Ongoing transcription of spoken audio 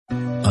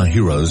Our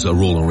heroes are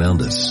all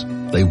around us.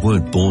 They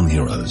weren't born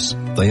heroes.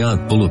 They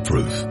aren't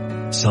bulletproof.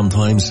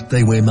 Sometimes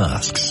they wear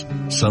masks.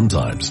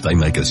 Sometimes they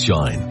make us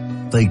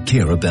shine. They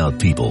care about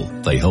people.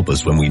 They help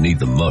us when we need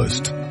them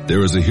most.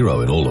 There is a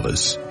hero in all of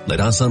us. Let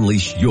us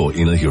unleash your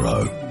inner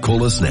hero.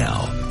 Call us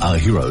now. Our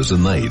heroes are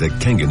made at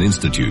Kangan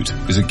Institute.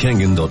 Visit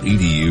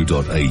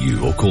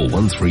kangan.edu.au or call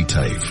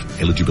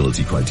 13TAVE.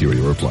 Eligibility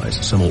criteria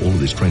applies. Some or all of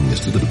this training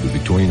is delivered with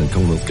Victorian and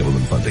Commonwealth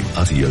Government funding.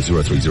 RTO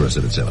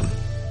 03077.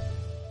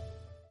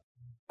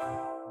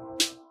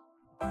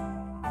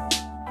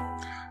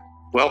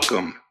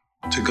 Welcome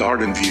to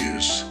Garden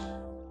Views.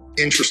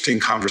 Interesting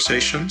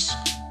conversations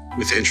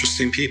with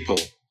interesting people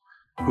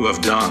who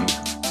have done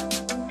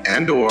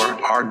and or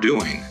are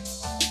doing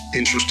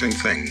interesting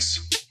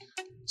things.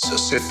 So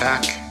sit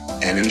back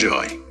and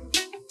enjoy.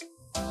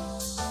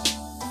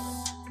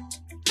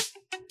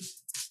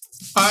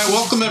 All right,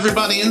 welcome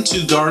everybody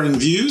into Garden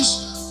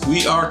Views.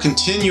 We are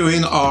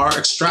continuing our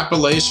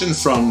extrapolation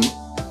from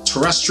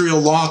terrestrial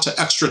law to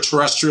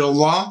extraterrestrial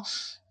law.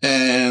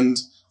 And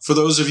for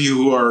those of you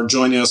who are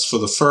joining us for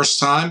the first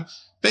time,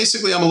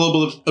 basically I'm a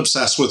little bit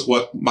obsessed with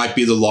what might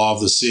be the law of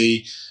the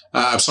sea.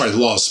 The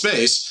law of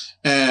space.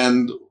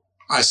 And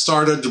I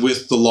started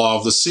with the law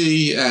of the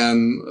sea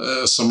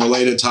and some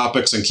related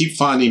topics and keep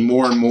finding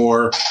more and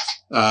more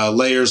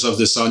layers of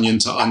this onion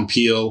to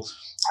unpeel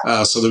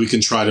so that we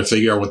can try to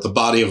figure out what the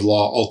body of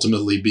law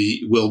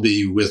ultimately will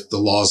be with the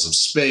laws of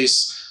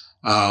space.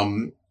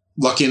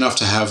 Lucky enough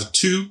to have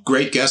two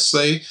great guests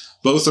today.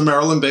 Both are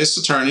Maryland-based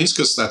attorneys,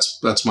 because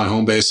that's my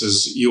home base,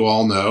 as you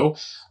all know.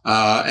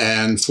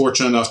 And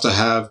fortunate enough to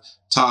have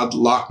Todd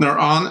Lochner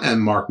on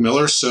and Mark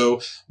Miller. So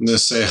I'm going to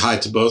say hi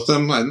to both of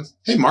them. And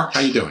hey, Mark,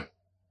 how you doing?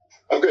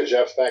 I'm good,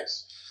 Jeff.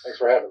 Thanks. Thanks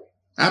for having me.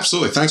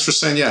 Absolutely. Thanks for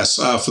saying yes.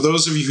 For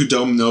those of you who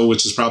don't know,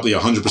 which is probably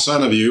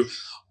 100% of you,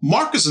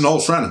 Mark is an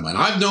old friend of mine.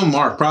 I've known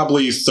Mark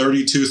probably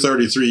 32,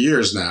 33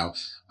 years now.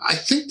 I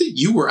think that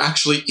you were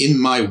actually in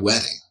my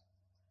wedding.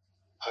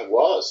 I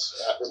was,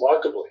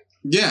 remarkably.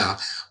 Yeah.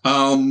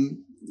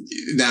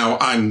 Now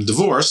I'm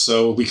divorced,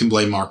 so we can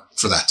blame Mark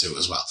for that too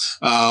as well.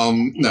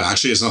 No,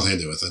 actually, it has nothing to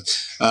do with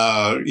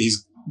it.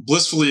 He's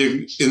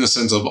blissfully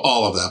innocent of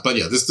all of that. But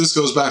yeah, this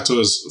goes back to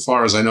as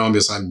far as I know him,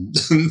 because I'm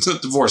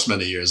divorced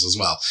many years as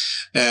well.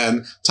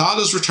 And Todd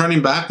is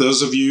returning back.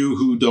 Those of you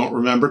who don't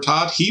remember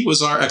Todd, he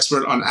was our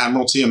expert on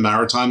admiralty and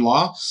maritime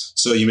law.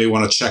 So you may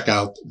want to check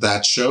out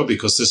that show,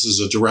 because this is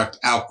a direct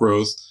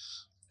outgrowth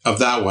of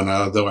that one,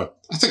 though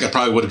I think I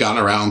probably would have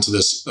gotten around to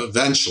this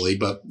eventually,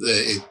 but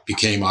it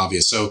became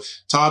obvious. So,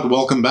 Todd,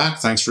 welcome back.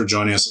 Thanks for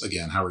joining us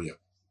again. How are you?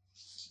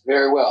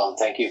 Very well, and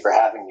thank you for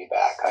having me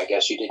back. I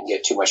guess you didn't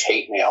get too much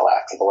hate mail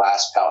after the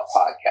last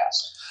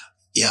podcast.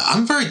 Yeah,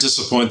 I'm very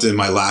disappointed in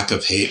my lack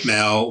of hate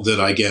mail that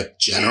I get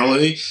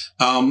generally.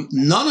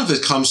 None of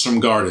it comes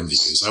from Garden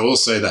Views. I will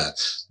say that.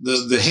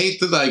 The hate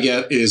that I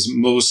get is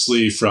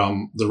mostly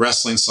from the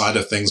wrestling side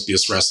of things,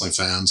 because wrestling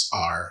fans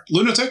are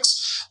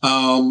lunatics,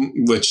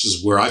 which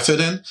is where I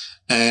fit in.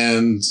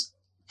 And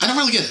I don't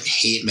really get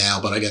hate mail,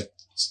 but I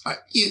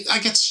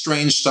get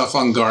strange stuff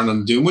on Garden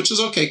and Doom, which is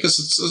okay, because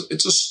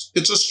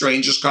it's a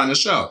strange kind of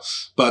show.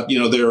 But,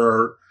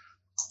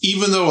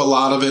 even though a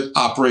lot of it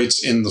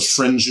operates in the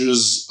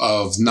fringes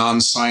of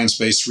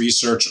non-science-based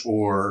research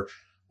or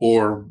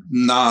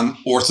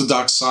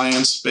non-orthodox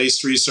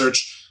science-based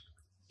research,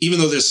 even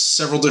though there's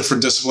several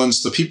different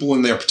disciplines, the people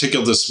in their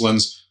particular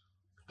disciplines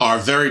are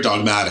very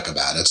dogmatic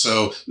about it.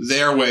 So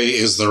their way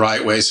is the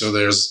right way. So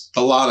there's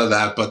a lot of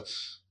that. But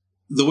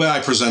the way I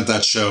present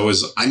that show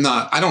is I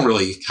don't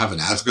really have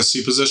an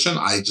advocacy position.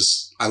 I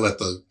let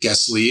the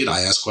guests lead. I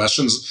ask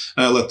questions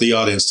and I let the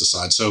audience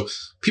decide. So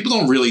people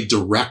don't really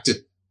direct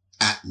it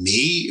at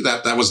me.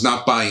 That was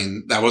not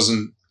buying. That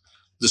wasn't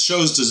the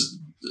show's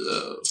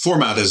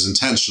format is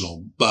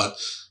intentional, but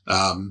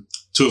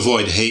to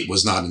avoid hate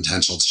was not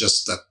intentional. It's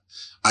just that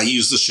I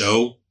use the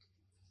show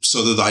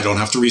so that I don't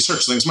have to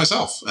research things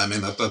myself. I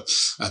mean,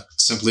 that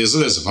simply as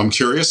it is. If I'm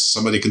curious,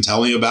 somebody can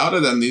tell me about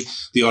it, and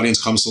the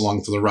audience comes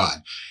along for the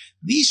ride.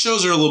 These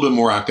shows are a little bit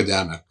more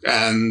academic,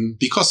 and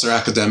because they're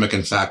academic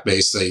and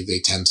fact-based, they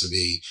tend to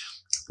be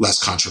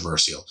less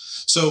controversial.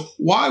 So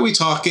why are we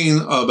talking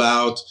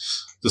about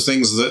the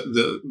things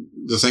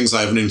the things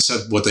I haven't even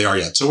said what they are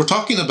yet? So we're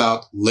talking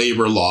about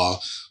labor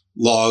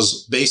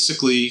laws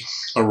basically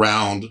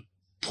around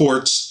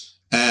ports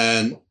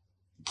and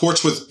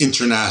ports with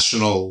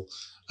international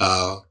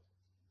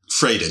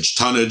freightage,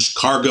 tonnage,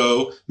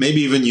 cargo,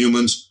 maybe even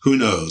humans, who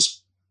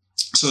knows?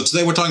 So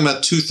today we're talking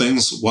about two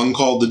things, one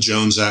called the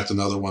Jones Act,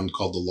 another one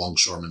called the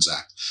Longshoremen's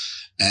Act.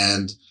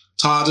 And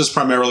Todd is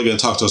primarily going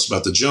to talk to us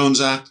about the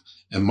Jones Act,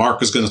 and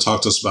Mark is going to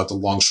talk to us about the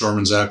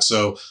Longshoremen's Act.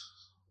 So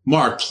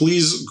Mark,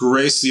 please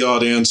grace the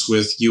audience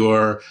with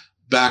your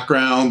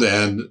background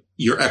and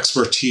your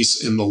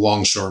expertise in the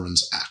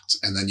Longshoremen's Act,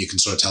 and then you can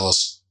sort of tell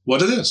us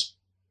what it is.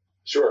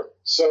 Sure.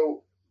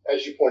 So,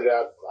 as you pointed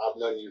out, I've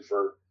known you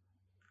for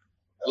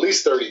at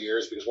least 30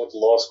 years because we went to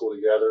law school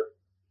together.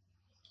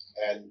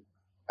 And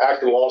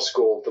after law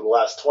school, for the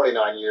last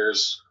 29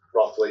 years,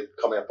 roughly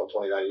coming up on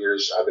 29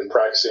 years, I've been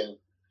practicing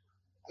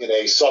in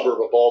a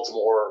suburb of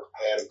Baltimore.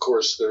 And of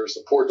course, there's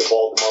the Port of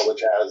Baltimore,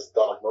 which has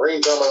Dunnock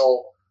Marine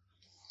Terminal,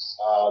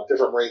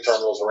 different marine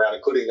terminals around,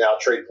 including now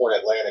Trade Point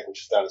Atlantic,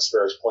 which is down at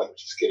Sparrows Point,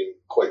 which is getting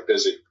quite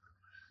busy.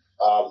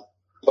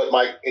 But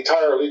my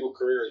entire legal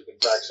career has been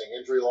practicing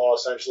injury law,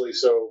 essentially.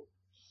 So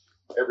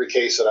every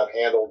case that I've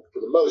handled, for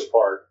the most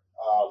part,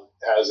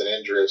 has an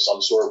injury of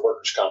some sort,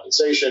 workers'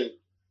 compensation,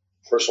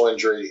 personal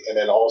injury, and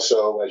then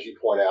also, as you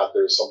point out,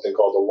 there's something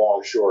called the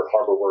Longshore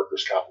Harbor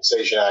Workers'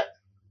 Compensation Act.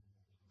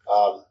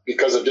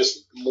 Because of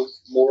just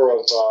more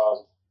of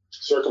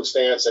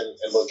circumstance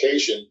and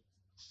location,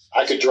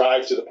 I could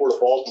drive to the Port of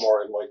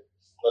Baltimore in like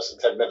less than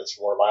 10 minutes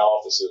from where my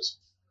office is.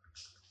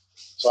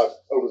 So I've,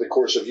 over the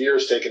course of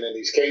years, taken in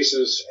these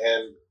cases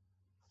and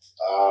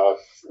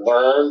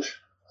learned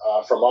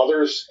from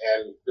others.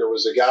 And there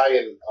was a guy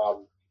in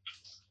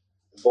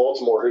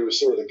Baltimore who was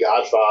sort of the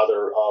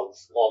godfather of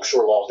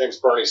longshore law. His name's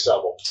Bernie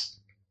Seville.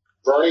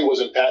 Bernie was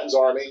in Patton's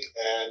Army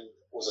and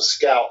was a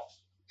scout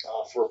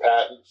for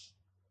Patton,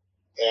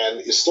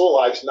 and is still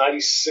alive. He's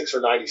 96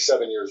 or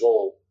 97 years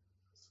old.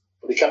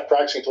 But he kept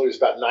practicing until he was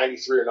about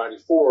 93 or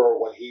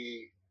 94 when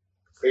he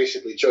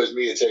basically chose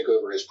me to take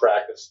over his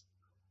practice.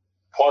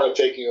 Part of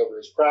taking over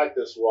his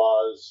practice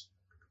was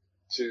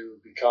to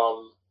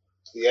become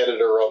the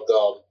editor of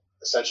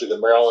essentially the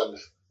Maryland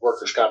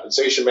Workers'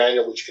 Compensation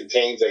Manual, which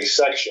contains a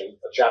section,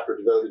 a chapter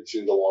devoted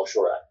to the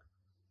Longshore Act.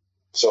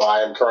 So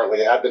I've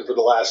been for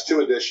the last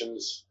two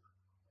editions,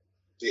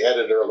 the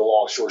editor of the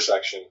Longshore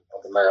section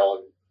of the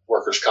Maryland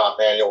Workers' Comp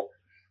Manual.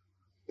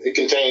 It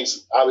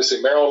contains,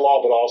 obviously, Maryland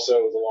law, but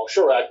also the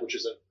Longshore Act, which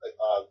is a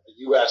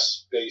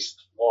U.S.-based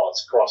law.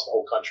 It's across the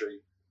whole country.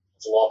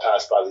 It's a law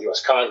passed by the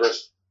U.S.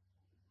 Congress.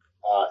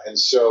 And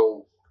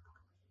so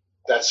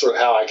that's sort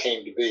of how I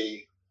came to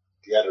be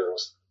the editor,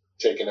 was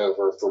taking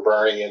over for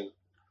Bernie and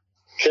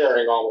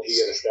carrying on what he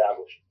had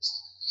established.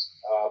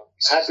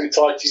 Happy to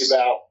talk to you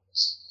about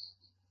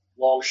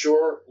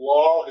longshore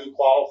law, who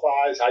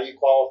qualifies, how you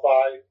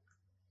qualify,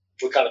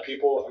 what kind of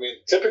people. I mean,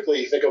 typically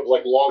you think of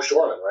like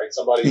longshoremen, right?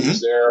 Somebody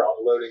who's there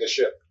unloading a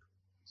ship.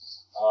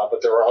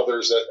 But there are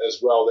others that, as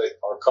well, that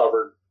are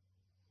covered.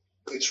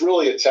 It's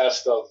really a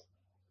test of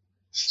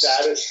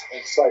status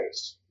and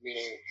situs,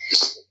 meaning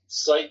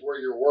site where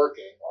you're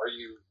working.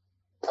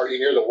 Are you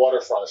near the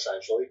waterfront,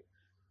 essentially?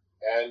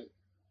 And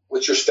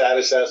what's your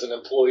status as an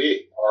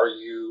employee? Are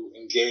you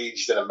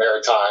engaged in a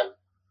maritime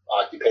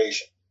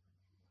occupation?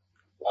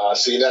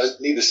 So you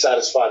need to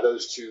satisfy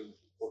those two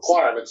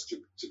requirements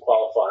to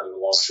qualify under the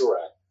Longshore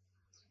Act.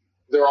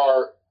 There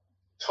are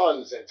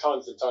tons and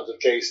tons and tons of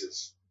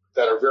cases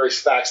that are very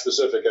fact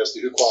specific as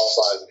to who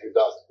qualifies and who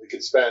doesn't. We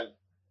could spend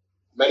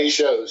many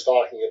shows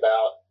talking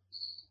about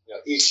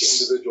each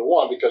individual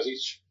one, because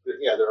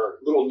there are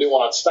little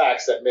nuanced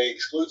facts that may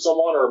exclude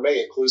someone or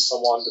may include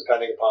someone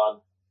depending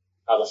upon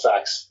how the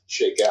facts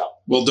shake out.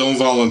 Well, don't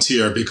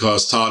volunteer,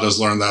 because Todd has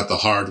learned that the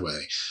hard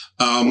way.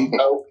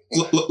 No.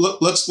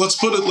 Let's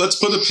put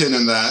a pin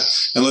in that,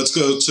 and let's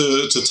go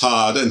to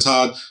Todd. And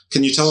Todd,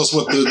 can you tell us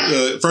what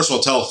first of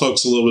all, tell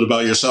folks a little bit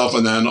about yourself,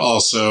 and then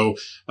also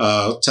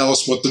tell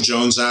us what the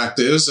Jones Act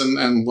is,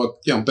 and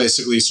what,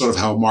 basically sort of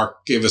how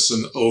Mark gave us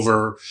an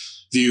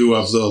overview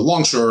of the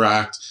Longshore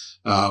Act.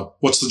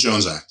 What's the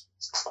Jones Act?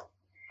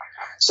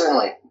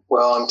 Certainly.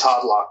 Well, I'm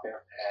Todd Lochner,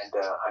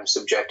 and I'm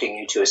subjecting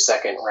you to a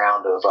second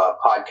round of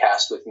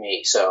podcast with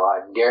me. So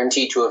I'm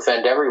guaranteed to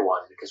offend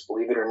everyone, because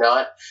believe it or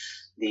not,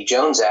 the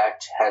Jones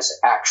Act has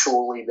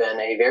actually been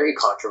a very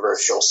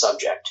controversial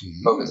subject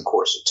over the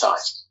course of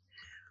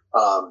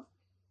time.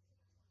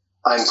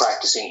 I'm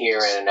practicing here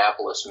in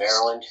Annapolis,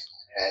 Maryland,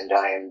 and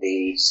I am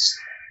the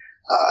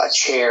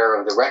chair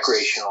of the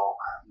Recreational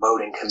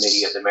Boating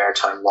Committee of the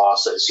Maritime Law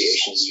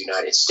Association of the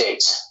United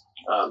States.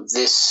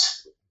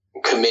 This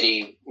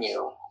committee,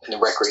 in the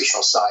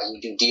recreational side, we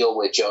do deal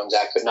with Jones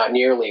Act, but not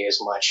nearly as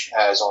much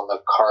as on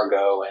the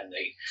cargo and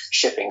the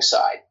shipping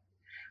side.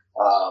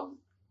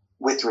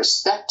 With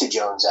respect to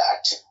Jones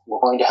Act, we're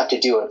going to have to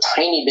do a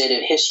tiny bit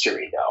of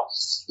history, though,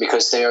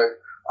 because there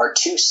are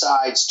two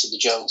sides to the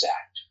Jones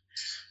Act.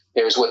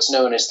 There's what's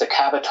known as the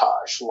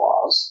cabotage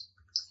laws,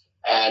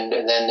 and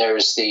then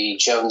there's the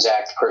Jones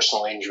Act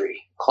personal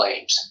injury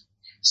claims.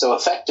 So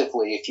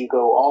effectively, if you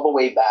go all the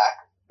way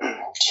back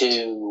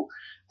to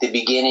the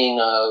beginning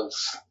of,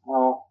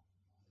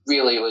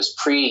 really it was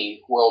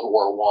pre-World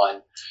War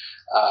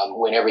I,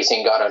 when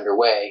everything got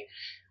underway,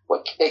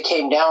 what it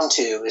came down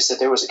to is that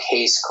there was a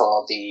case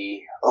called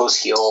the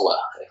Osceola,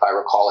 if I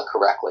recall it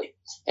correctly.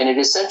 And it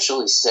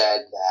essentially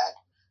said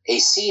that a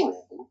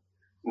seaman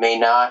may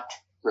not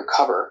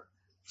recover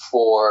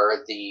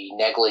for the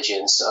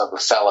negligence of a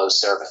fellow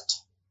servant.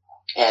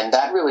 And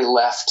that really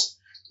left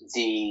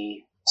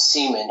the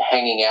seaman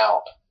hanging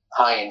out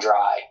high and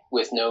dry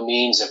with no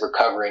means of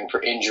recovering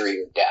for injury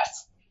or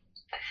death.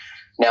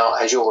 Now,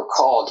 as you'll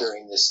recall,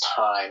 during this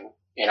time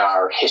in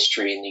our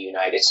history in the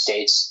United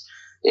States,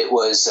 it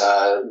was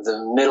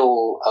the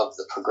middle of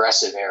the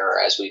progressive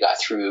era as we got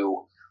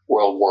through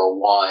World War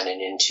I and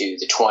into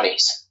the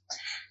 20s.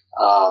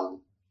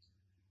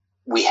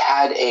 We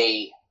had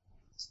a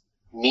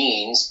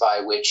means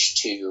by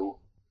which to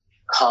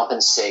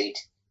compensate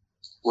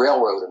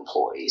railroad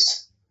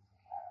employees.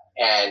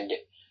 And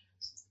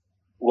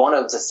one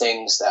of the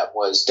things that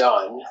was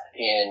done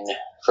in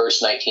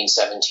first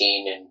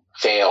 1917 and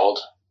failed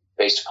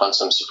based upon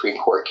some Supreme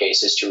Court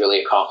cases to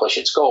really accomplish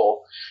its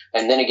goal,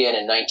 and then again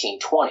in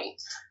 1920,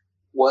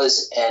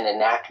 was an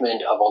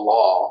enactment of a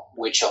law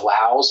which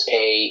allows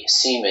a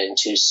seaman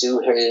to sue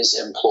his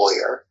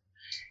employer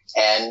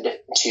and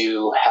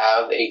to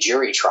have a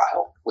jury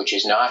trial, which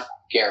is not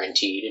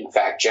guaranteed. In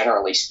fact,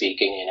 generally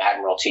speaking, in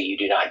Admiralty, you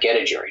do not get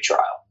a jury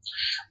trial.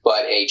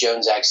 But a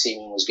Jones Act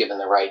seaman was given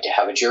the right to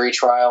have a jury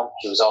trial.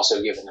 He was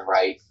also given the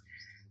right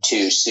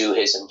to sue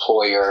his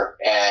employer,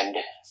 and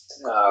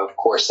of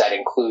course that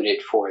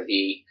included for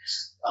the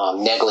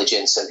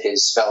negligence of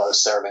his fellow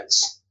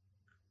servants.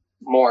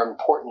 More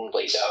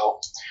importantly,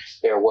 though,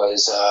 there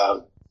was,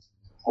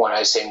 when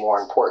I say more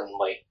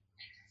importantly,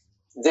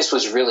 this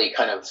was really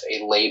kind of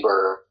a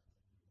labor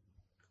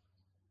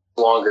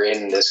longer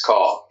in this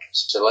call.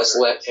 So let's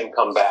let him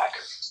come back.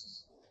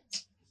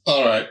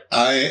 All right.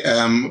 I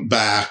am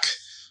back.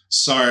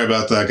 Sorry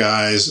about that,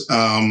 guys.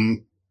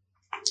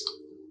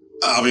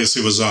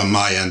 Obviously it was on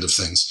my end of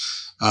things.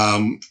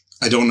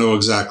 I don't know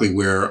exactly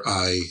where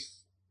I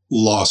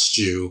lost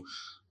you.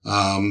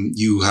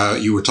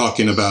 You were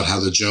talking about how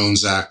the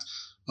Jones Act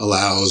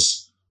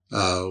allows,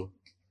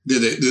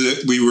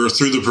 we were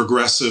through the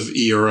progressive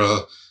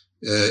era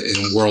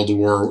in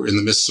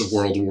the midst of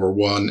World War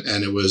I,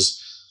 and it was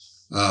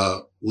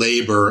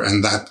labor,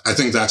 and that I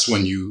think that's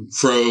when you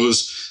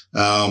froze.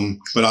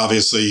 But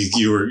obviously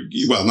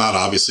not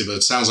obviously, but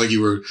it sounds like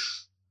you were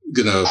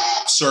going to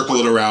circle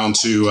it around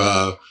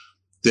to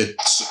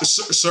that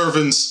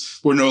servants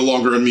were no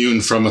longer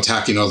immune from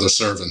attacking other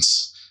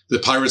servants. The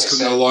pirates could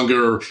no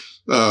longer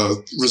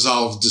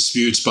resolve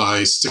disputes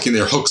by sticking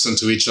their hooks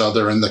into each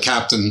other, and the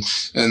captain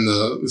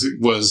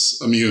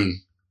was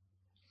immune.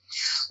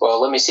 Well,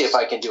 let me see if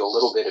I can do a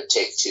little bit of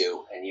take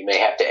two, and you may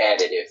have to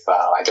edit if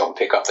I don't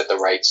pick up at the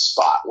right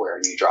spot where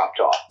you dropped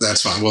off.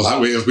 That's fine.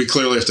 Well, we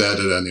clearly have to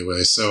edit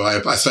anyway, so I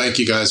thank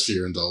you guys for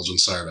your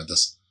indulgence. Sorry about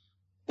this.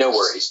 No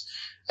worries.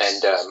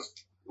 And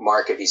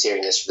Mark, if he's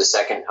hearing this for the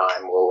second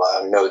time, will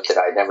note that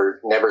I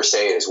never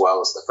say it as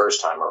well as the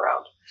first time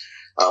around,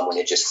 when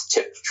it just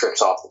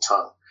trips off the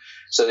tongue.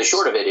 So the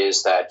short of it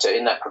is that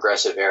in that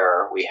progressive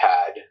era, we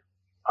had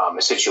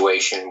a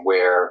situation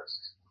where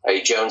a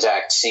Jones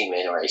Act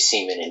seaman, or a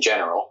seaman in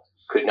general,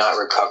 could not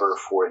recover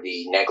for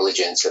the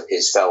negligence of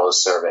his fellow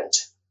servant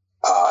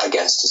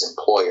against his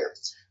employer.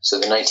 So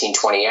the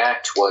 1920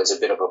 Act was a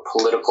bit of a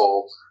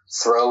political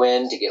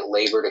throw-in to get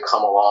labor to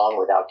come along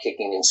without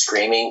kicking and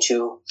screaming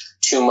too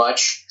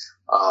much.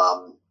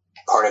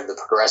 Part of the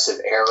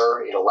progressive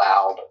era, it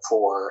allowed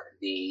for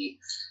the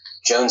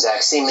Jones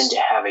Act seaman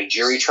to have a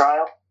jury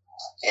trial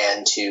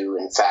and to,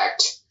 in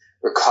fact,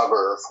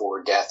 recover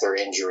for death or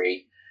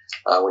injury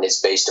when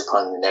it's based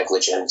upon the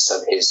negligence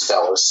of his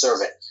fellow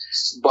servant.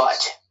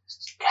 But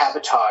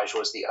cabotage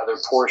was the other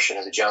portion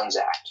of the Jones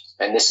Act.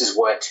 And this is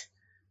what,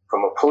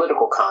 from a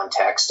political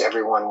context,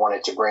 everyone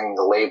wanted to bring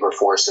the labor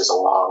forces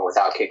along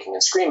without kicking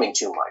and screaming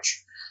too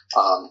much.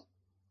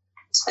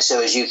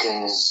 So as you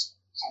can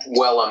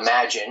well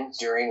imagine,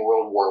 during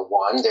World War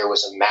I, there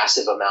was a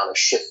massive amount of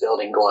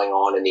shipbuilding going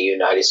on in the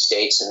United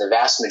States, and the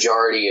vast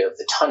majority of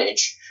the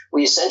tonnage,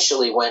 we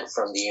essentially went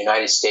from the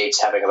United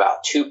States having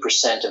about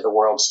 2% of the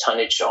world's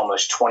tonnage to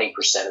almost 20%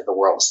 of the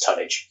world's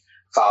tonnage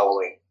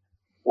following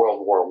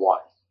World War I,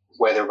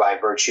 whether by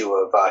virtue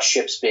of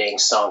ships being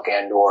sunk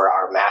and or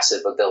our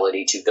massive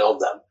ability to build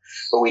them.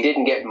 But we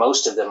didn't get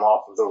most of them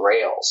off of the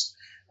rails.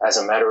 As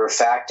a matter of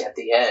fact, at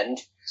the end,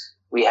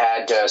 we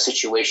had a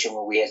situation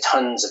where we had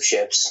tons of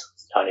ships,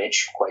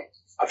 tonnage, quite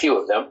a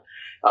few of them,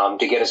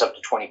 to get us up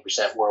to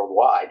 20%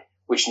 worldwide,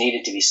 which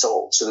needed to be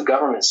sold. So the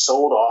government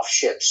sold off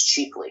ships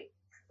cheaply,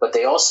 but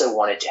they also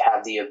wanted to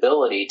have the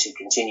ability to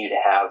continue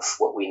to have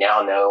what we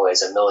now know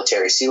as a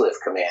military sea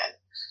lift command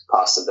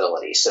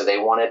possibility. So they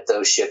wanted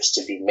those ships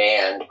to be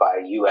manned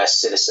by U.S.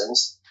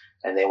 citizens,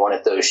 and they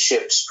wanted those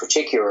ships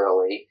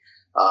particularly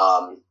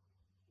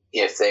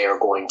if they are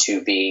going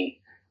to be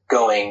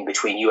going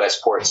between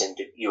U.S. ports and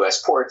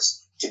U.S.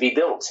 ports to be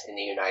built in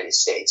the United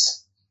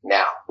States.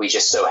 Now, we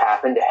just so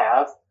happen to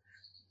have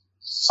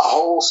a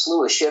whole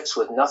slew of ships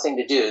with nothing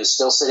to do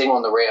still sitting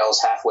on the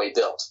rails halfway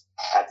built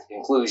at the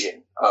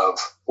conclusion of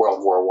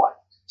World War I.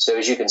 So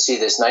as you can see,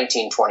 this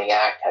 1920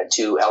 Act had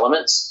two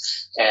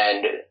elements,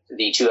 and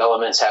the two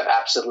elements have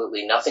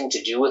absolutely nothing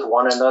to do with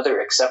one another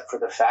except for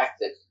the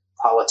fact that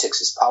politics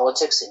is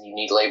politics and you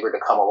need labor to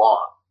come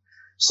along.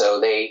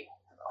 So they,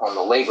 on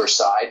the labor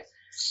side,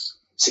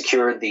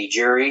 secured the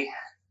jury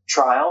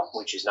trial,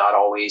 which is not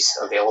always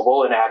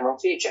available in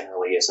Admiralty,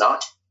 generally is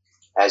not,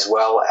 as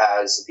well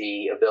as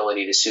the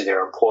ability to sue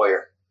their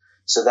employer.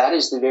 So that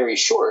is the very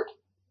short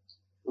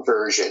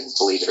version,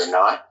 believe it or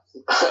not,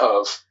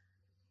 of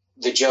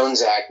the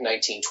Jones Act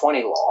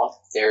 1920 law.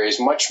 There is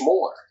much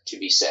more to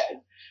be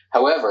said.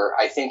 However,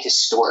 I think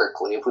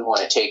historically, if we want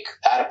to take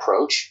that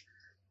approach,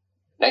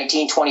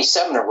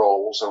 1927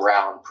 rolls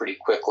around pretty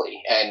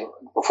quickly. And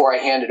before I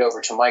hand it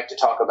over to Mike to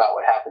talk about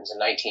what happens in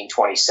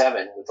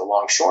 1927 with the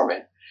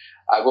Longshoremen,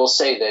 I will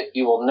say that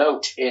you will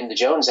note in the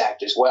Jones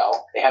Act as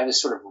well, they have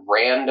this sort of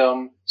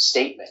random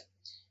statement.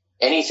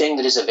 Anything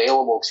that is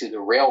available to the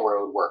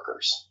railroad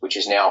workers, which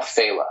is now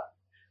FALA,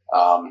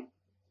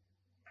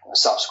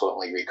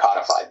 subsequently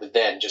recodified, but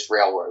then just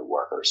railroad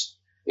workers,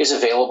 is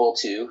available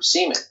to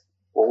seamen.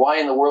 Well, why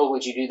in the world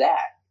would you do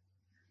that?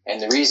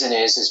 And the reason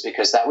is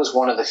because that was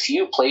one of the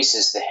few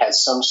places that had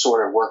some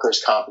sort of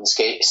workers'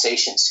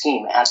 compensation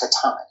scheme at the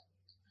time.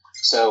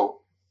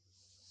 So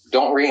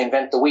don't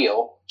reinvent the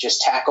wheel,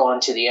 just tack on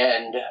to the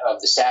end of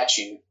the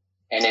statute,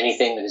 and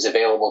anything that is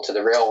available to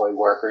the railway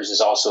workers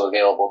is also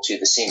available to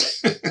the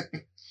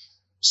seamen.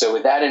 So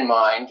with that in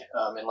mind,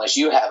 unless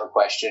you have a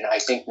question, I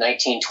think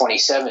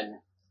 1927,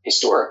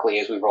 historically,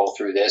 as we roll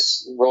through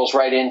this, rolls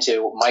right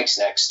into Mike's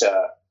next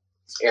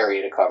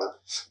area to cover.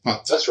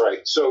 That's right.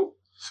 So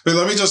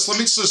let me just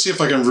see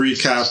if I can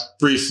recap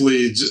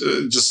briefly,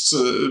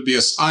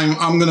 because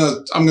I'm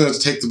gonna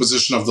take the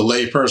position of the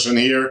layperson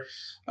here.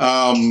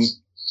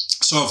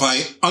 So if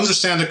I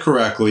understand it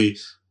correctly,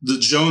 the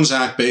Jones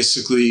Act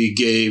basically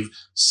gave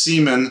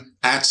seamen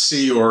at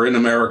sea or in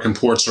American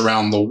ports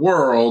around the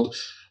world,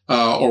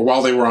 or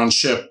while they were on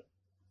ship,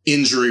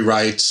 injury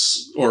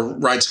rights or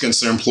rights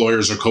against their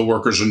employers or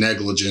coworkers or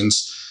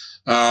negligence.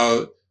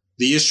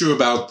 The issue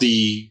about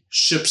the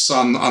ships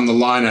on the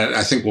line,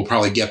 I think we'll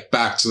probably get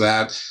back to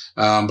that.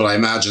 But I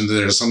imagine that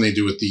there's something to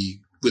do with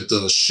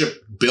the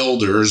ship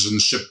builders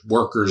and ship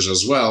workers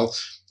as well.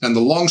 And the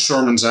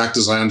Longshoremen's Act,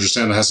 as I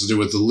understand it, has to do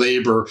with the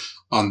labor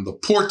on the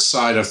port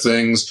side of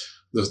things,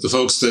 the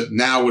folks that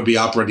now would be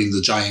operating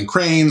the giant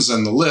cranes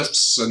and the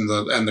lifts and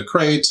the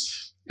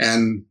crates.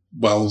 And,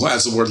 well,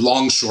 as the word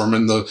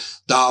longshoreman, the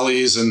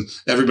dollies and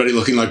everybody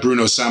looking like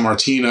Bruno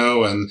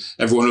Sammartino and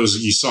everyone who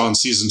you saw in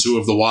season 2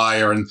 of The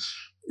Wire and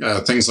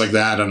things like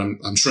that. And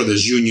I'm sure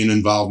there's union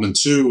involvement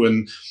too.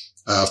 And,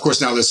 of course,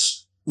 now this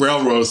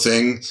railroad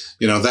thing,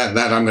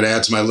 that I'm going to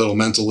add to my little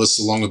mental list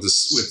along with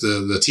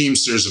the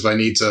Teamsters if I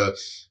need to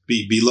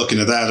be looking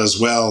at that as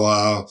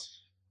well.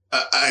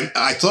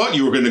 I thought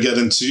you were going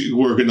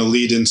to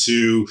lead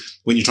into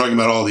when you're talking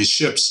about all these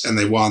ships and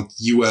they want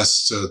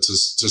U.S.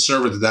 to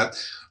serve it, that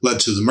led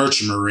to the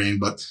merchant marine,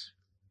 but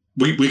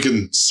we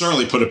can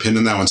certainly put a pin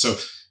in that one. So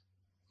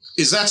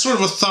is that sort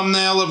of a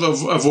thumbnail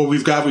of what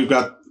we've got? We've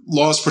got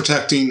laws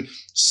protecting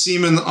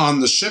seamen on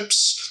the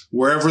ships,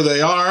 wherever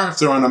they are, if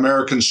they're on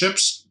American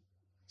ships,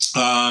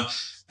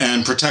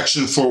 and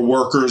protection for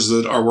workers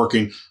that are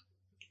working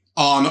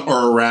on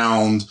or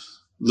around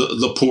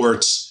the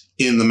ports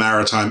in the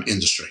maritime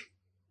industry.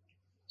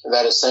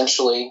 That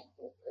essentially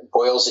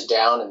boils it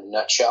down in a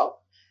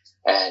nutshell.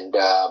 And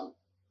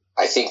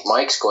I think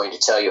Mike's going to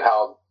tell you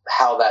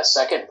how that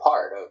second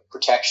part of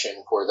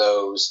protection for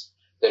those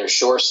that are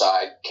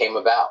shoreside came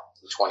about.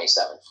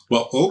 27.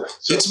 Well,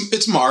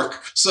 it's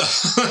Mark. So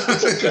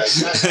okay.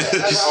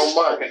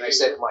 Mark, and I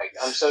said Mike.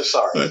 I'm so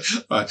sorry.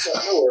 Right.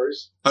 No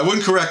worries. I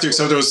wouldn't correct you,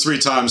 except it was 3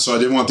 times, so I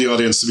didn't want the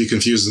audience to be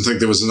confused and think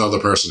there was another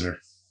person here.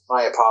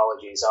 My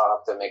apologies. I'll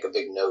have to make a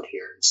big note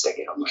here and stick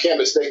it on. You can't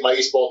mistake my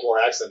East Baltimore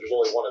accent. There's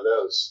only one of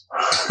those.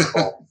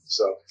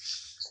 So,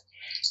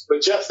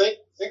 but Jeff, think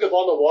of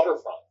on the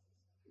waterfront.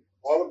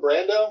 Marlon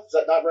Brando. Does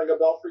that not ring a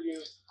bell for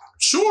you?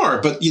 Sure,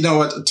 but you know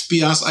what? To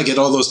be honest, I get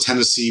all those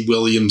Tennessee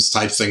Williams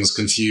type things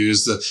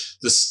confused.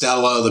 The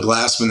Stella, the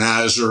Glass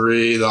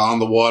Menagerie, the On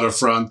the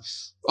Waterfront,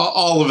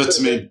 all of it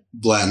to me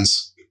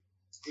blends.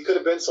 He could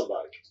have been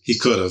somebody. He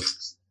could have.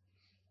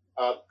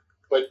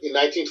 But in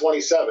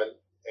 1927, and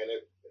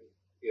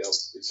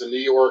it's a New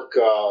York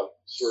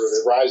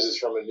it rises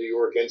from a New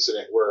York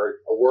incident where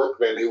a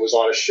workman who was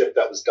on a ship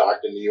that was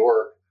docked in New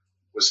York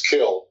was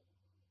killed.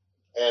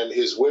 And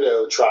his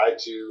widow tried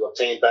to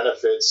obtain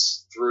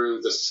benefits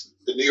through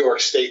the New York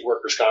State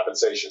workers'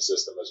 compensation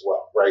system as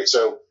well, right?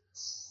 So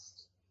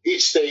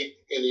each state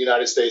in the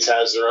United States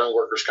has their own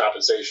workers'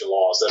 compensation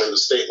laws that are the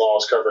state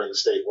laws covering the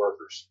state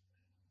workers.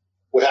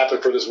 What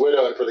happened for this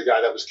widow and for the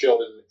guy that was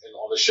killed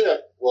on the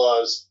ship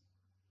was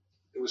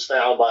it was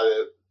found by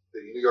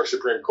the New York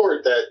Supreme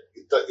Court that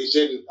it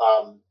didn't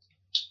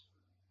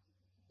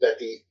that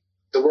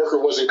the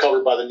worker wasn't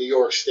covered by the New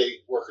York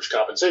State workers'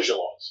 compensation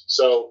laws.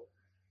 So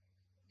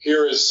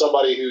here is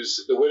somebody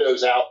who's the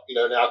widow's out,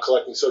 now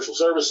collecting social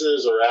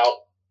services or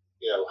out,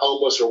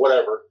 homeless or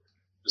whatever.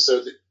 And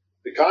so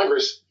the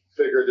Congress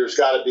figured there's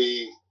got to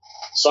be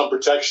some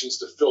protections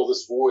to fill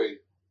this void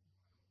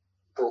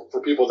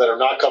for people that are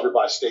not covered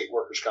by state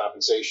workers'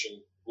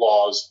 compensation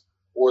laws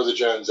or the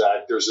Jones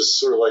Act. There's this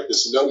sort of like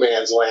this no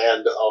man's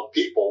land of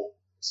people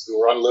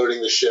who are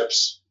unloading the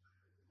ships.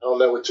 I don't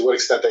know to what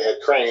extent they had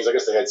cranes. I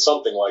guess they had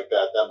something like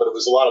that then, but it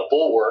was a lot of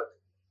bulwark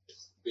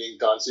being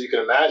done, so you can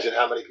imagine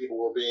how many people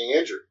were being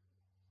injured.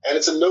 And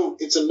it's a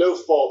no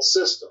fault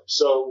system.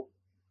 So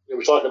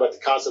we're talking about the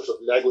concepts of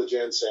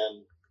negligence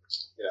and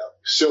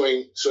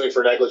suing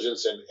for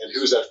negligence and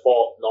who's at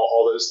fault and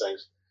all those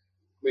things.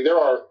 I mean, there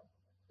are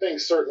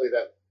things certainly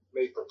that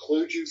may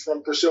preclude you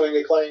from pursuing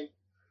a claim,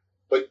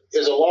 But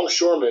as a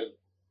longshoreman,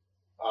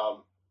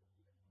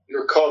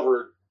 you're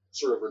covered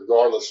sort of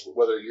regardless of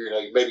whether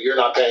maybe you're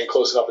not paying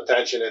close enough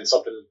attention and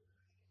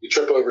you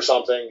trip over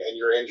something and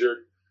you're injured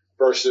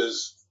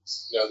versus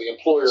the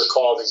employer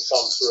causing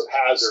some sort of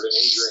hazard and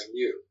injuring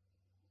you.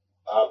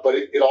 But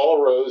it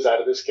all arose out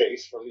of this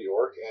case from New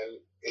York, and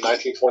in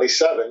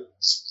 1927,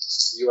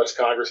 the U.S.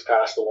 Congress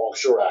passed the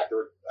Longshore Act. There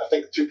were, I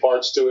think, two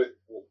parts to it,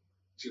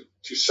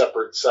 two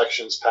separate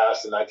sections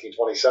passed in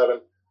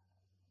 1927.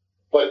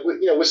 But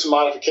with some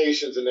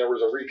modifications, and there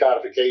was a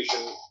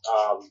recodification,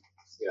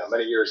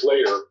 many years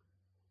later.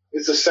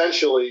 It's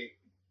essentially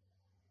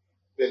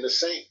been the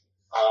same,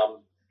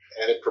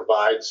 and it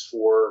provides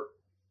for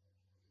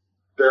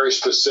very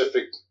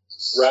specific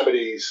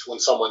remedies when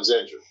someone's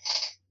injured.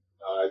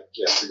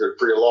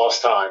 For your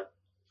lost time,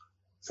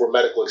 for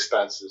medical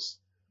expenses,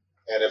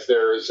 and if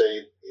there is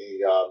a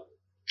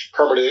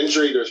permanent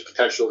injury, there's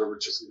potential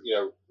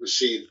to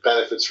receive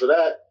benefits for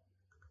that,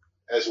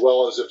 as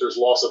well as if there's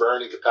loss of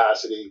earning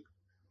capacity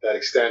that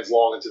extends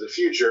long into the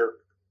future,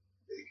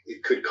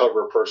 it could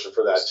cover a person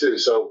for that too.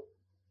 So,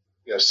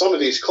 some of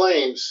these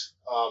claims,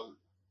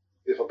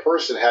 if a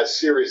person has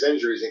serious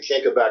injuries and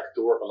can't go back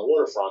to work on the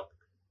waterfront,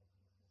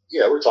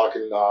 we're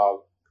talking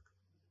 $1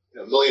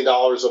 million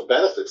of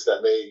benefits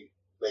that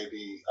may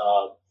be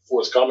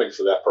forthcoming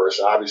for that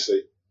person.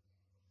 Obviously,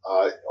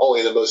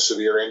 only the most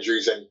severe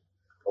injuries, and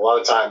a lot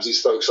of times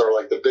these folks are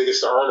like the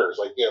biggest earners.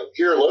 Like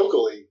here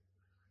locally,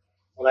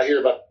 when I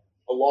hear about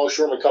a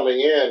longshoreman coming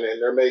in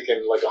and they're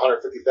making like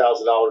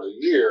 $150,000 a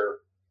year,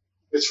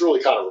 it's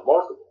really kind of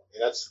remarkable.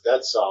 And that's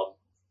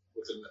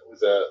with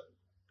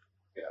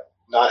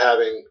not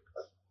having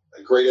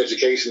a great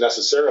education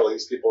necessarily,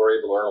 these people are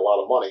able to earn a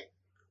lot of money.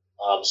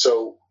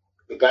 So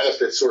the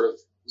benefits sort of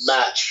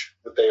match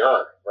what they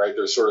earn, right?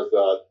 They're sort of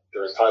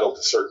they're entitled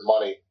to certain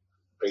money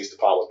based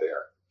upon what they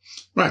earn.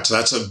 Right. So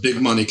that's a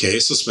big money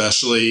case,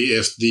 especially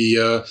if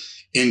the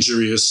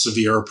injury is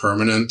severe or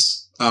permanent.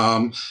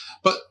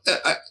 But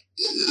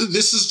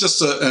this is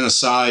just an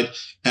aside,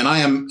 and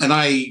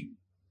I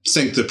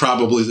think that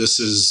probably this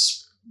is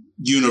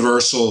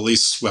universal, at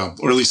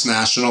least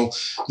national,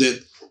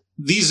 that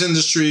these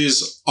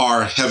industries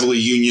are heavily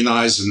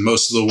unionized and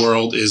most of the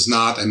world is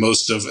not.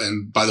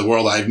 And by the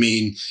world, I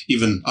mean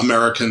even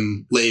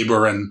American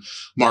labor and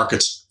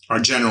markets are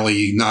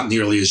generally not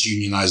nearly as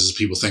unionized as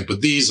people think.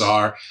 But these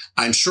are.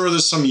 I'm sure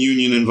there's some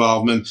union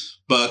involvement,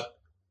 but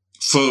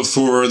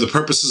for the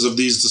purposes of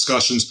these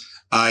discussions,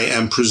 I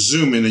am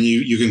presuming, and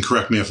you can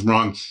correct me if I'm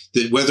wrong,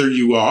 that whether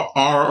you are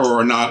or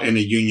are not in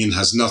a union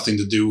has nothing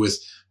to do with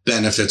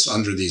benefits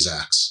under these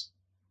acts.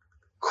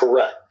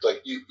 Correct.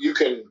 Like you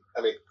can,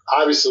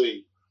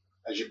 obviously,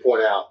 as you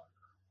point out,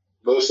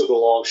 most of the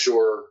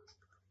longshore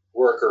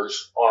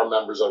workers are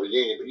members of a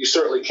union, but you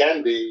certainly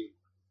can be,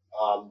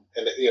 and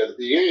the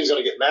union's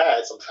going to get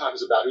mad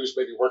sometimes about who's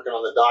maybe working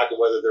on the dock and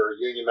whether they're a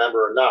union member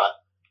or not.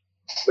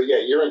 But yeah,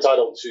 you're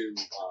entitled to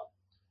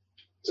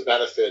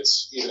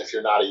benefits even if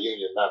you're not a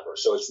union member.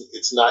 So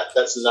that's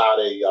not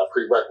a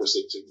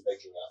prerequisite to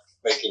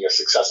making a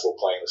successful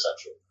claim,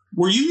 essentially.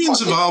 Were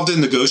unions involved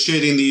in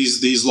negotiating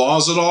these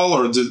laws at all,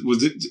 or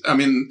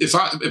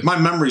if my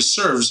memory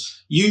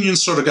serves,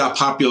 unions sort of got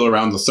popular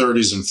around the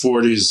 30s and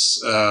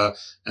 40s,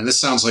 and this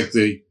sounds like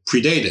they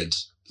predated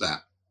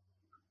that.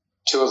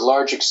 To a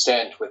large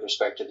extent, with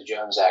respect to the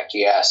Jones Act,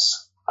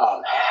 yes.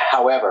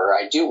 However,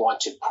 I do want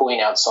to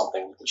point out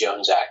something with the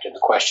Jones Act and the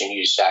question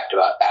you just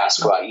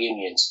asked about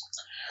unions.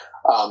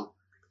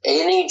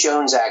 Any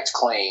Jones Act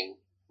claim,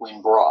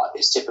 when brought,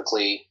 is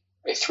typically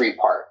a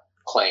three-part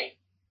claim.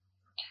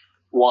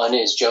 One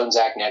is Jones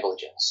Act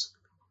negligence.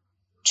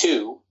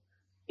 Two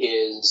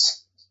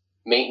is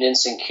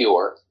maintenance and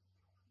cure,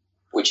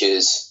 which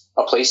is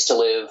a place to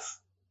live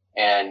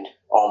and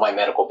all my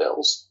medical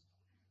bills.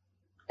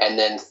 And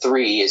then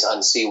three is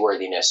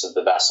unseaworthiness of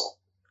the vessel,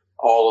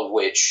 all of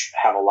which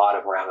have a lot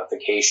of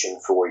ramification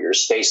for your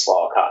space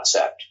law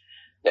concept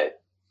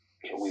that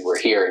we were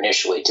here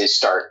initially to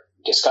start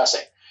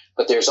discussing.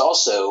 But there's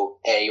also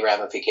a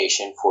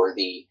ramification for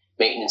the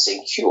maintenance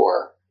and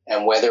cure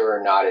and whether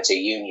or not it's a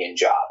union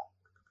job.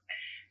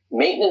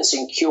 Maintenance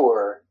and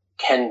cure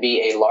can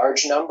be a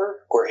large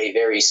number or a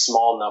very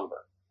small number.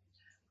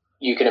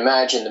 You can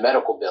imagine the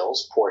medical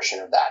bills portion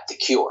of that, the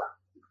cure.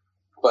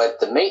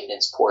 But the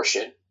maintenance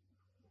portion,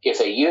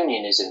 if a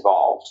union is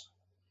involved,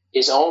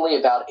 is only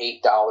about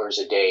 $8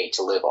 a day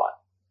to live on.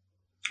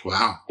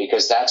 Wow.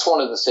 Because that's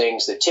one of the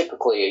things that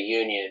typically a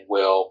union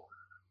will,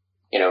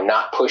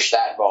 not push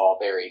that ball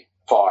very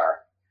far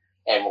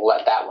and will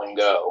let that one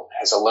go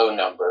as a low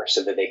number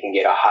so that they can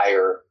get a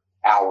higher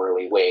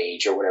hourly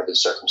wage or whatever the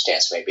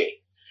circumstance may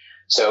be.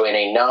 So in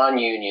a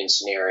non-union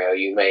scenario,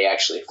 you may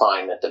actually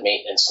find that the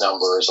maintenance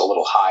number is a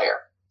little higher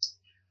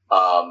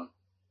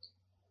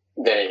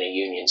than in a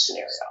union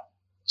scenario.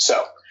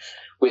 So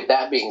with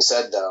that being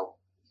said, though,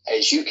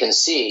 as you can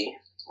see,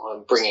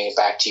 I'm bringing it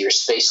back to your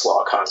space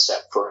law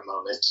concept for a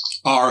moment.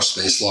 Our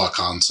space law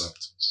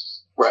concept.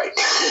 Right.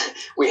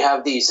 We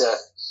have these,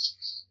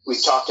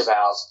 we've talked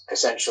about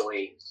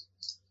essentially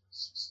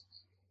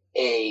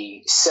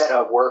a set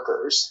of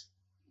workers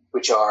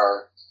which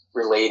are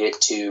related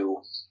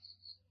to,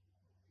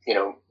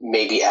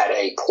 maybe at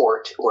a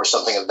port or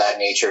something of that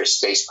nature, a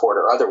spaceport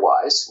or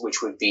otherwise,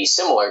 which would be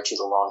similar to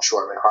the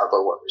Longshoreman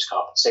Harbor Workers'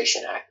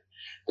 Compensation Act.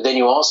 But then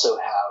you also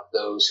have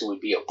those who would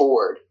be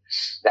aboard.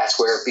 That's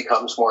where it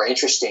becomes more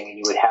interesting, and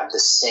you would have the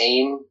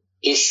same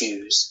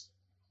issues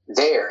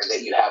there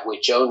that you have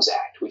with Jones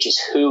Act, which is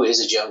who is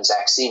a Jones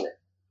Act seaman.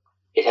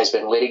 It has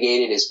been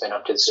litigated. It's been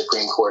up to the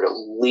Supreme Court at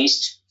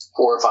least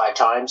 4 or 5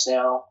 times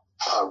now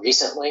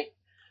recently.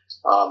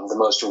 The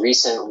most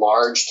recent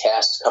large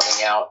test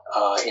coming out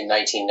in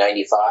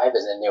 1995,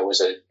 and then there was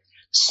a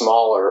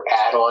smaller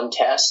add-on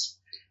test.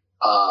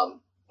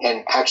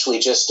 And actually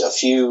just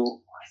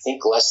I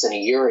think less than a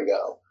year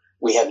ago,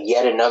 we have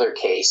yet another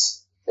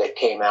case that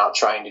came out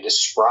trying to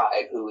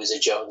describe who is a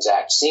Jones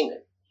Act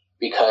seaman.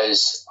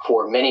 Because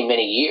for many,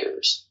 many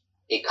years,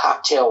 a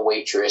cocktail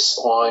waitress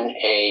on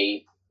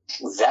a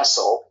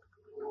vessel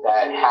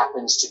that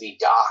happens to be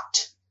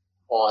docked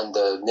on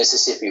the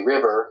Mississippi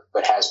River,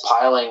 but has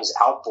pilings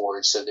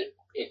outboard so that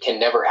it can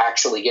never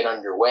actually get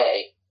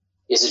underway,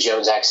 is a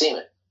Jones Act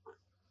seaman.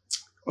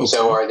 Okay.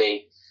 So are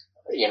they,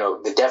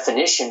 the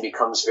definition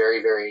becomes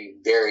very, very,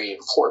 very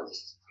important.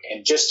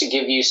 And just to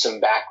give you some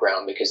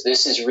background, because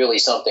this is really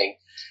something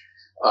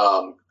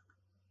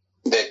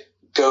that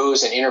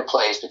goes and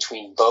interplays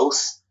between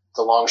both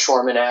the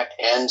Longshoreman Act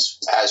and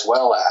as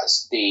well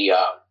as the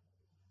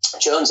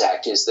Jones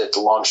Act, is that the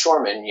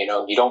longshoreman, you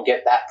don't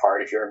get that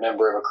part if you're a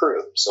member of a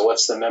crew. So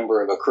what's the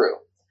member of a crew?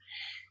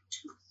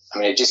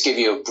 I'm going to just give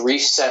you a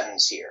brief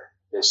sentence here.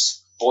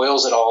 This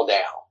boils it all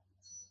down.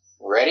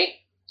 Ready?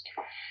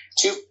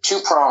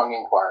 Two-prong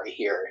inquiry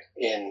here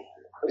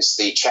is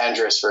the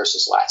Chandris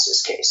versus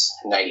Latsis case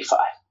in 95.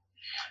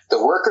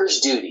 The worker's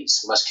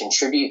duties must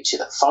contribute to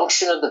the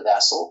function of the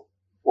vessel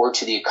or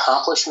to the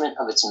accomplishment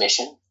of its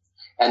mission,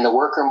 and the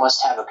worker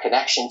must have a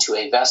connection to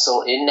a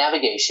vessel in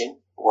navigation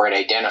or an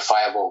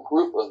identifiable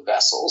group of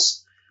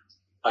vessels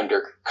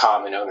under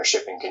common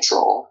ownership and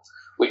control,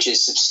 which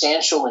is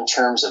substantial in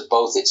terms of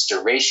both its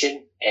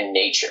duration and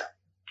nature.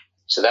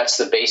 So that's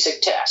the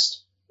basic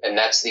test. And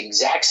that's the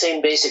exact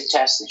same basic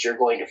test that you're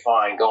going to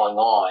find going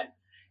on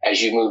as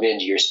you move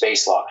into your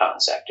space law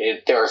concept.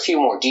 There are a few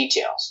more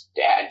details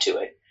to add to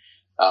it,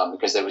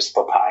 because there was the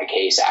Popeye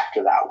case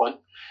after that one.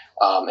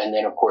 And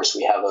then, of course,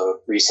 we have a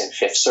recent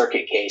Fifth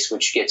Circuit case,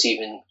 which gets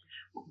even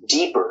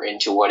deeper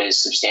into what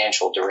is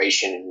substantial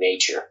duration and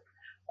nature.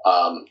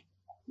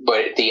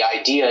 But the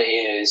idea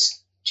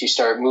is to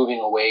start moving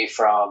away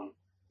from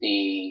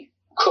the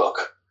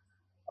cook,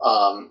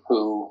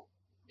 who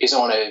is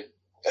on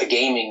a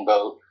gaming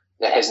boat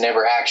that has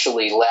never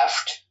actually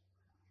left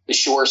the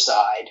shore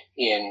side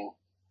in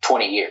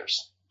 20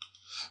 years.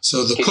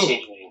 So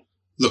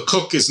the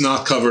cook is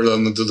not covered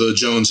under the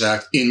Jones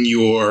Act in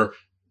your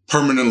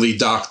permanently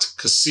docked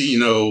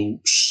casino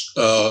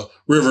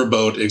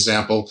riverboat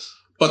example,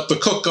 but the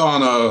cook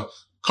on a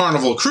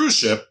Carnival cruise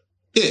ship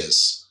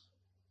is.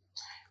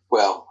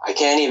 Well, I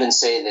can't even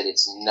say that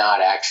it's not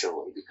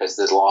actually, because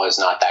the law is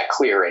not that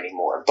clear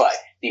anymore. But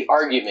the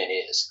argument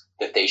is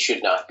that they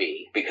should not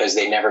be, because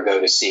they never go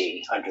to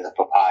sea under the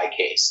Popeye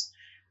case.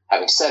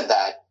 Having said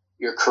that,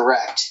 you're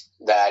correct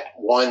that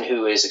one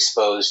who is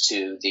exposed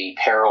to the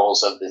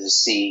perils of the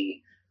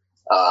sea,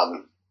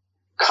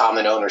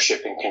 common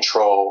ownership and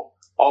control,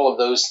 all of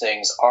those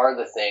things are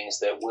the things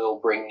that will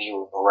bring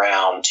you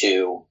around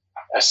to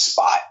a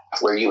spot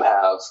where you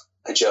have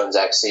a Jones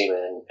Act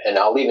seaman. And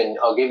I'll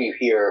give you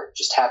here,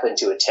 just happened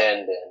to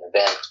attend an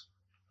event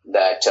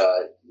that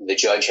the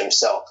judge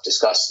himself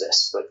discussed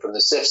this. But from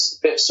the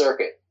Fifth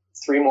Circuit,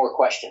 3 more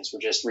questions were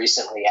just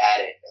recently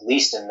added, at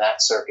least in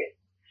that circuit.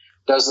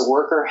 Does the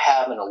worker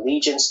have an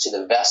allegiance to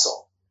the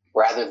vessel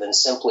rather than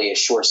simply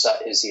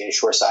is he a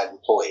shoreside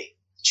employee?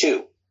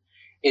 2,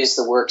 is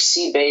the work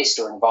sea-based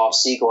or involves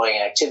seagoing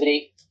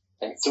activity?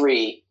 And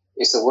 3,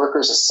 is the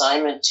worker's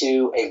assignment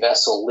to a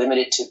vessel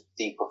limited to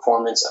the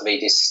performance of a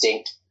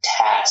distinct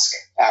task,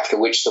 after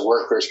which the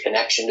worker's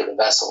connection to the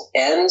vessel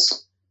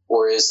ends,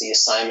 or is the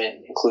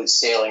assignment includes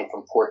sailing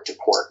from port to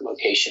port,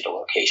 location to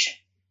location?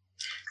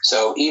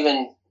 So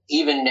even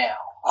now,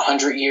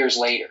 100 years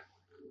later,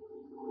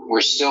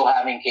 we're still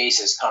having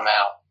cases come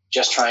out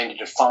just trying to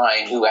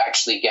define who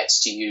actually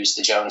gets to use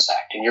the Jones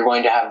Act. And you're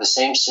going to have the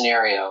same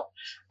scenario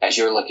as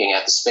you're looking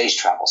at the space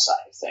travel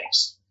side of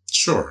things.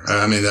 Sure.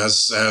 I mean,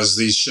 as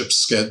these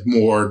ships get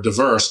more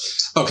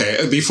diverse.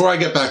 Okay, before I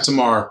get back to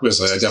Mark,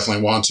 because I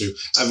definitely want to,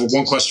 I have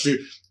one question for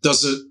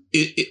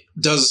you.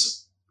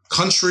 Does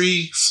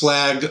country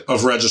flag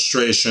of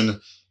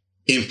registration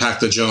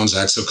impact the Jones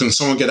Act? So can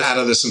someone get out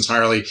of this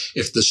entirely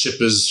if the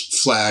ship is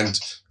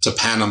flagged to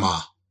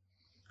Panama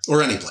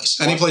or any place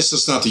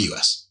that's not the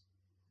U.S.?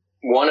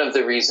 One of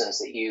the reasons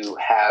that you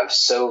have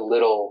so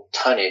little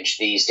tonnage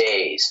these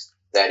days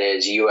that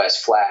is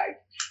U.S. flagged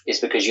is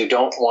because you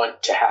don't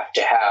want to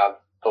have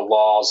the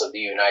laws of the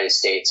United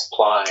States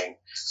applying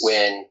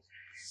when,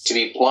 to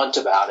be blunt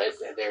about it,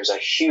 there's a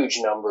huge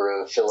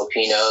number of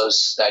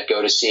Filipinos that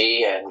go to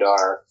sea and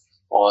are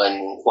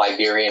on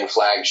Liberian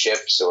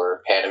flagships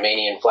or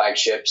Panamanian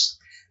flagships,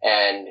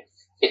 and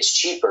it's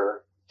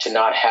cheaper to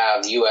not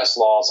have U.S.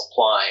 laws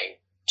applying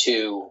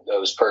to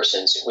those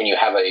persons when you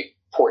have a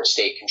port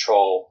state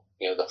control,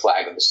 the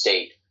flag of the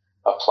state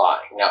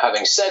applying. Now,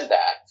 having said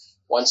that,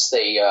 once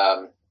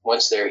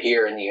they're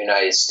here in the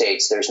United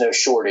States, there's no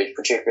shortage,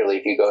 particularly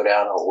if you go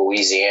down a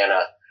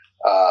Louisiana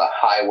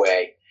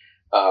highway,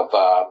 of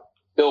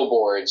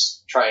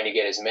billboards trying to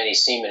get as many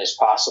seamen as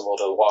possible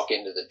to walk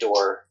into the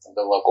door of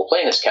the local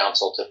plaintiffs'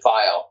 council to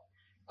file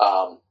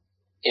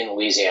in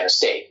Louisiana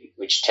State,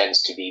 which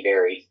tends to be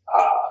very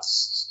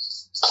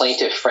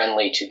plaintiff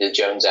friendly to the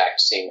Jones Act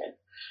seamen.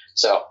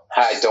 So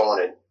I don't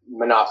want to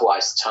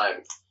monopolize the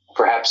time.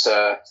 Perhaps,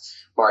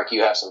 Mark,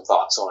 you have some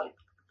thoughts on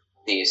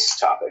these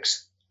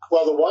topics.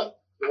 Well, the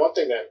one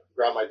thing that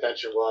grabbed my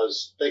attention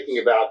was thinking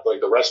about like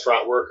the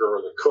restaurant worker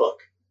or the cook.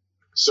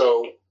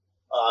 So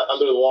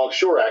under the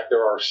Longshore Act,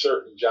 there are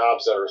certain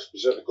jobs that are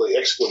specifically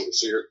excluded.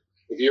 So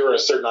if you're in a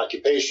certain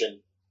occupation,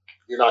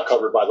 you're not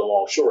covered by the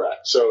Longshore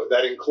Act. So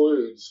that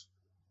includes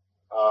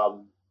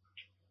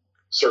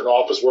certain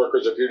office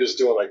workers. If you're just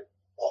doing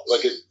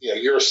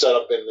you're set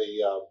up in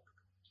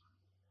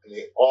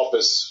the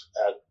office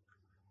at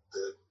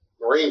the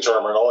marine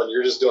terminal and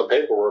you're just doing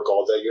paperwork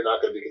all day, you're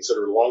not going to be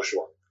considered a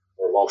longshore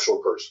or a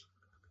longshore person.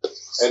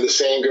 And the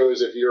same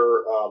goes if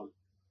you're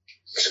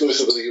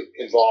exclusively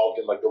involved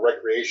in like the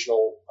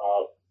recreational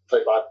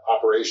type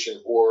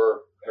operation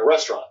or in a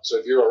restaurant. So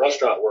if you're a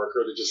restaurant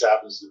worker that just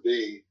happens to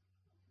be,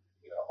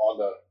 on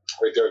the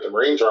right there at the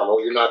marine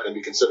terminal, you're not going to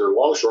be considered a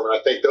longshoreman.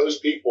 I think those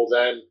people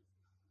then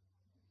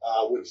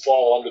would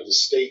fall under the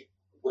state,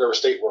 whatever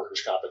state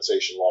workers'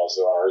 compensation laws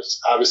there are. It's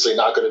obviously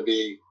not going to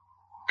be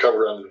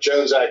covered under the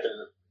Jones Act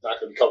and not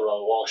going to be covered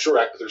under the Longshore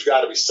Act, but there's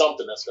got to be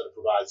something that's going to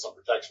provide some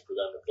protection for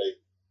them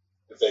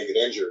if they get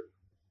injured.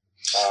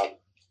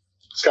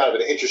 It's kind of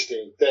an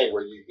interesting thing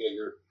where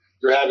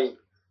you're having.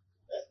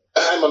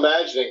 I'm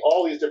imagining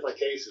all these different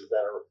cases that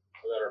are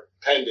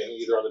pending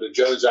either under the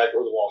Jones Act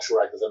or the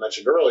Longshore Act, as I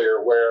mentioned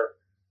earlier, where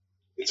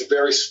it's a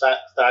very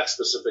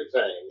fact-specific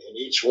thing. And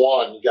each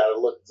one, you got to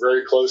look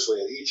very closely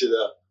at each of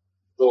the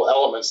little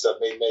elements that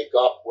may make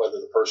up whether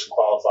the person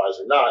qualifies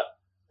or not.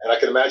 And I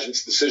can imagine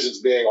these decisions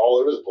being all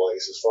over the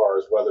place as far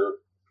as whether,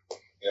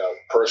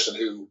 a person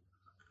who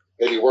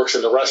maybe works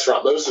in the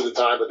restaurant most of the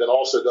time, but then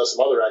also does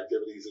some other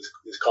activities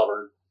is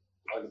covered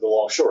under the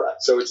Longshore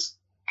Act. So I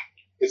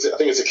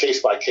think it's a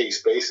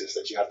case-by-case basis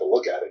that you have to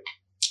look at it.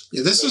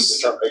 Yeah, this is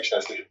determination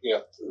as to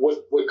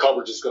what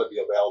coverage is going to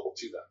be available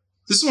to them.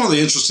 This is one of the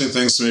interesting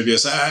things to me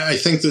because I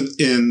think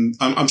that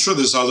I'm sure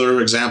there's other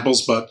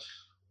examples, but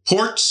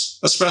ports,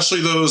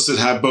 especially those that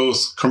have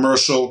both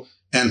commercial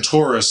and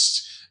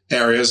tourist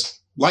areas,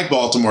 like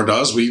Baltimore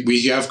does,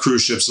 we have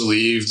cruise ships that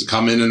leave to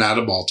come in and out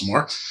of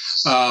Baltimore,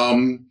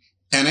 and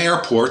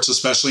airports,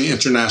 especially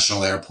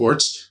international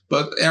airports.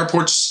 But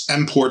airports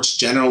and ports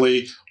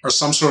generally are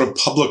some sort of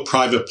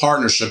public-private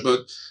partnership,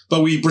 but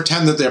we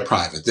pretend that they're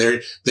private.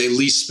 They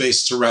lease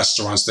space to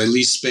restaurants. They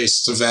lease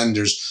space to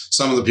vendors.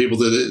 Some of the people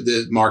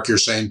that Mark, you're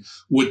saying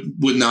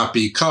would not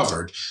be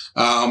covered.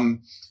 And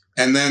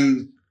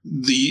then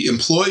the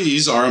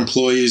employees are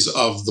employees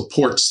of the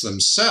ports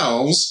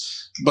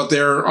themselves, but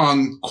they're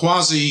on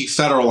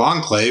quasi-federal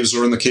enclaves,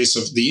 or in the case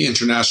of the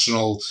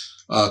international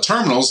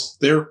terminals,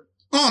 they're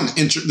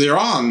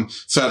on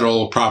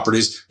federal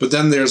properties. But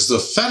then there's the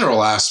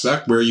federal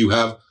aspect where you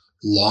have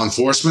law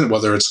enforcement,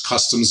 whether it's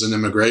Customs and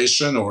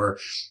Immigration or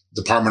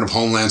Department of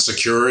Homeland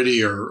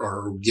Security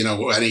or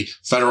any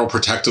federal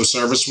protective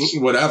service,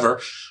 whatever,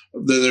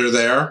 that are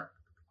there.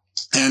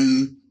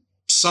 And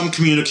some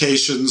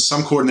communication,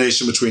 some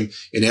coordination between,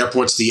 in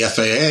airports, the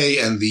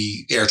FAA and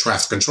the air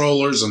traffic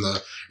controllers and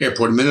the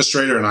airport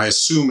administrator. And I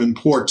assume in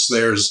ports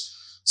there's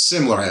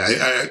similar.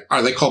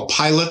 Are they called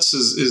pilots?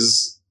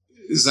 Is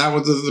that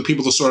what the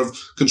people that sort of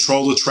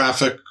control the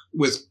traffic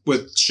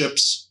with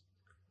ships?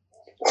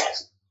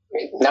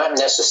 Not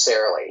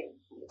necessarily.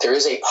 There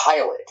is a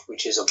pilot,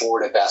 which is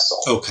aboard a vessel.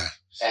 Okay.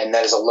 And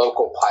that is a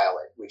local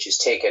pilot, which is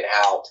taken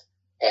out,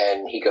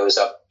 and he goes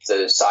up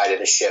the side of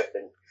the ship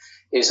and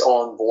is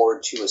on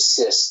board to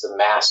assist the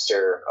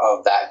master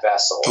of that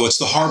vessel. Oh, it's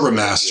the harbor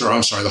master.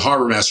 I'm sorry. The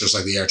harbor master is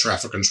like the air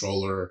traffic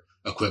controller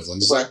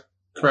equivalent. Is that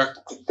correct?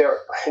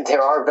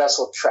 There are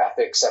vessel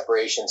traffic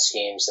separation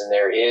schemes, and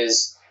there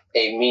is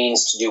a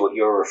means to do what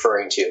you're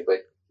referring to,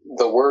 but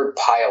the word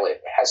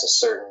pilot has a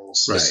certain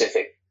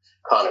specific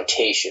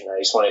connotation. I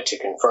just wanted to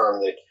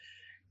confirm that,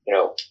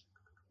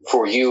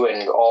 for you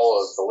and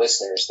all of the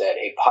listeners, that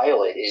a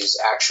pilot is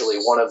actually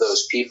one of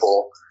those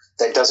people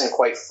that doesn't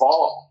quite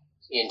fall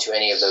into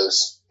any of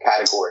those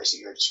categories that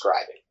you're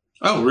describing.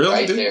 Oh, really?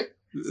 Right?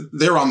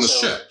 They're on the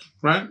ship,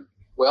 right?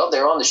 Well,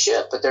 they're on the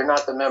ship, but they're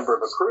not the member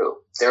of a crew.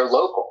 They're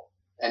local.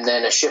 And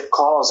then a ship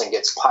calls and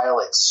gets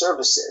pilot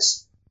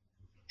services.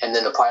 And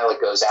then the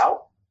pilot goes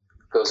out,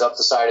 goes up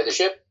the side of the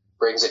ship,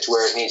 brings it to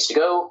where it needs to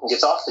go, and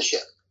gets off the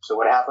ship. So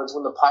what happens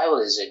when the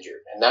pilot is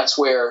injured? And that's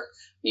where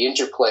the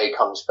interplay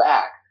comes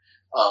back.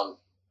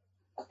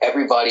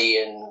 everybody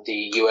in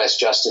the U.S.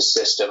 justice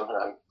system, and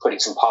I'm putting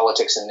some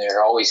politics in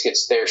there, always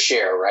gets their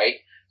share, right?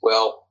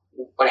 Well,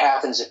 what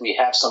happens if we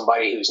have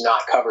somebody who's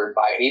not covered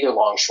by either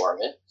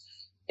longshoreman,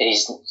 and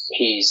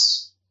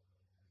he's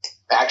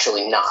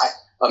actually not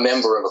a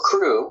member of a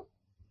crew,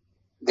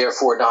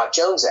 therefore not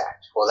Jones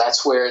Act? Well,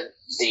 that's where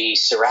the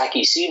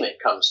Siraki seaman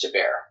comes to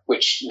bear,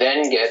 which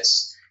then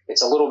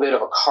it's a little bit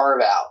of a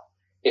carve out.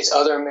 It's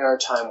other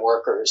maritime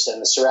workers, and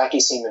the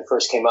Siraki seaman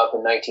first came up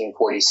in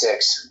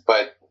 1946,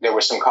 but there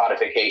was some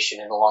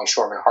codification in the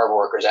Longshoremen Harbor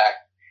Workers Act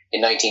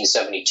in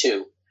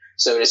 1972.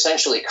 So it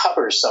essentially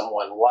covers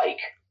someone like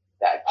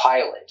that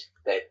pilot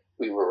that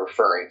we were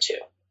referring to.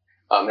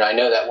 And I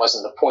know that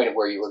wasn't the point of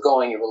where you were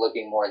going. You were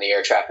looking more on the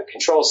air traffic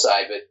control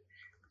side, but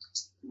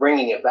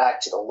bringing it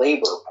back to the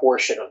labor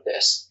portion of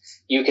this,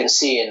 you can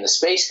see in the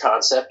space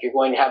concept, you're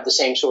going to have the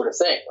same sort of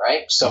thing,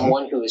 right?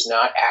 Someone who is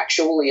not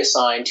actually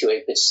assigned to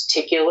a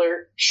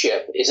particular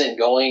ship, isn't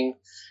going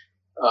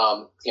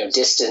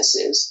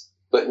distances,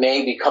 but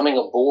may be coming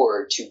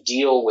aboard to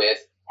deal with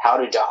how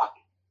to dock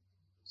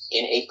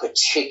in a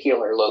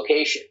particular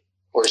location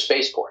or a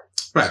spaceport.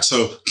 Right.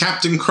 So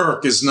Captain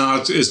Kirk is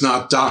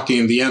not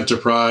docking the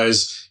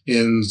Enterprise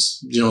in,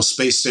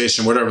 Space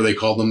Station, whatever they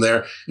call them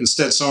there.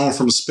 Instead, someone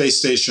from Space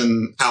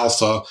Station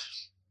Alpha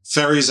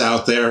ferries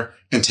out there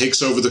and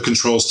takes over the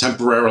controls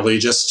temporarily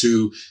just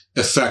to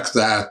effect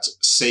that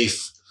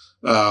safe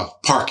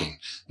parking.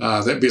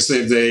 Because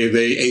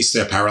they ace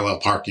their parallel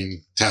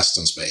parking test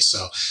in space.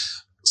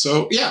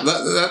 So yeah,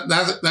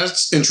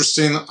 that's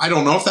interesting. I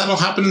don't know if that'll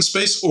happen in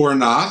space or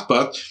not,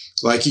 but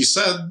like you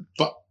said,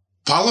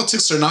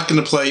 politics are not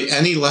going to play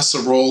any less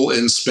a role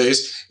in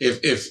space.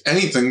 If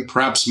anything,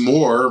 perhaps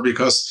more,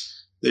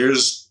 because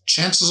there's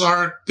chances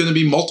are going to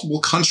be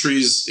multiple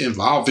countries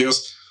involved,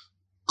 because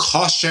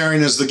cost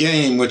sharing is the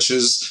game, which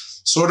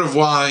is sort of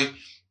why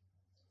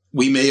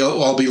we may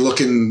all be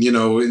looking,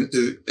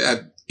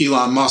 at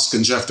Elon Musk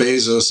and Jeff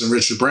Bezos and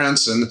Richard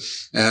Branson,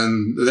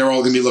 and they're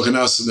all going to be looking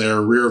at us in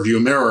their rear view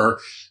mirror.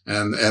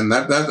 And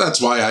that's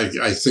why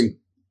I think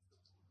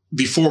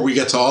before we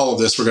get to all of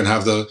this, we're going to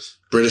have the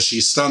British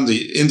East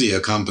India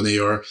Company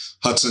or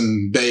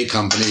Hudson Bay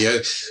Company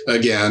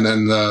again,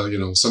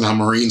 and somehow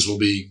Marines will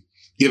be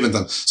given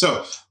them.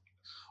 So,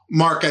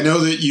 Mark, I know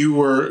that you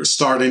were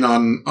starting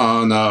on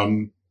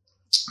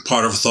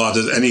part of thought.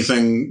 Did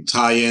anything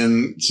tie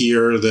in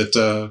here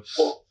that?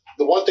 Well,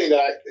 the one thing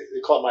that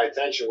caught my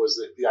attention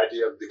was the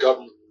idea of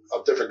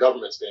different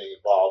governments being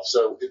involved.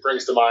 So it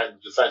brings to mind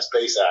the Defense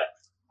Base Act,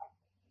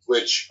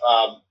 which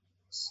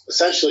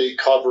essentially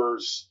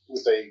covers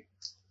with a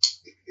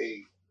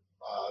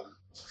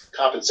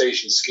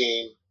compensation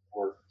scheme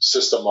or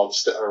system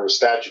or a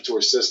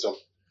statutory system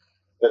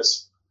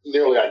that's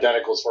nearly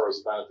identical as far as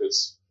the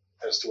benefits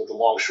as to what the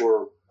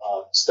Longshore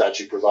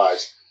statute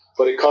provides,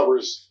 but it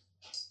covers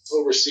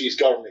overseas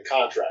government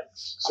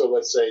contracts. So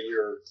let's say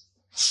you're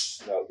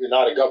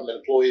not a government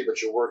employee,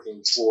 but you're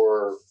working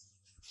for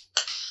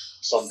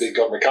some big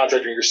government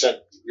contractor. You're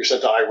sent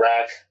to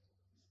Iraq,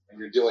 and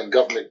you're doing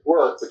government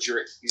work, but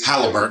you're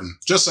Halliburton.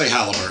 Just say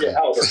Halliburton. Yeah,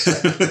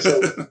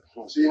 Halliburton.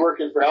 So you're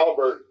working for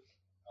Halliburton,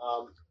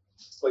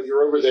 but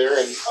you're over there,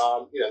 and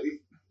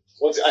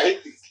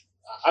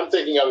I'm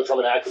thinking of it from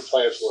an active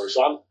planner's lawyer.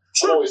 So I'm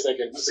always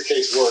thinking, does the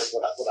case work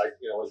when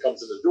it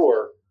comes to the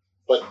door?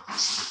 But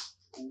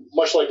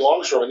much like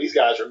Longshoremen, these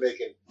guys are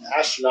making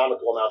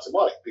astronomical amounts of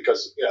money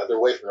because they're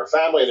away from their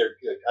family, and they're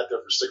out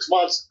there for 6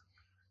 months.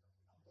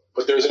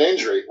 But there's an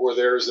injury, or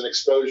there's an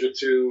exposure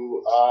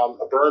to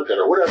a burn pit,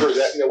 or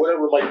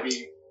whatever might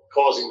be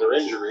causing their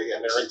injury,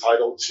 and they're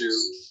entitled to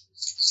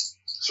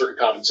certain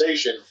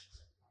compensation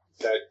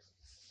that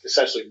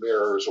essentially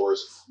mirrors or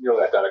is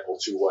nearly identical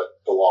to what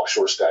the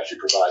Longshore statute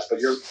provides. But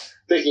you're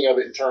thinking of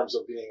it in terms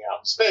of being out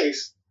in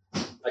space.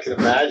 I can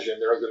imagine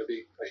there are going to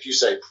be, like you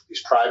say,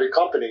 these private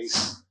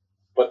companies,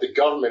 but the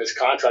government is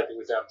contracting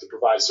with them to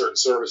provide certain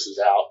services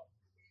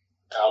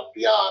out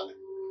beyond.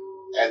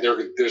 And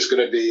there's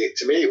going to be,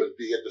 to me, it would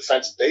be a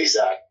Defense Base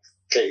Act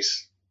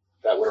case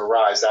that would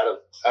arise out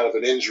of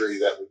an injury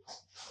that would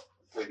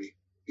maybe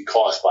be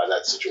caused by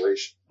that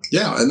situation.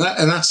 Yeah, and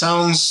that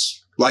sounds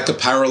like a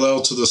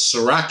parallel to the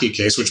Siraki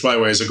case, which, by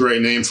the way, is a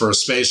great name for a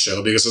space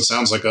show because it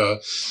sounds like a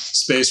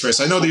space race.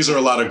 I know these are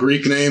a lot of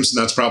Greek names,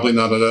 and that's probably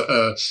not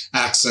an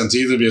accent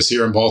either, because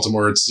here in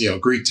Baltimore, it's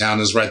Greek town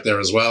is right there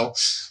as well.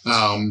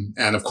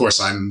 And of course,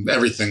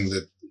 everything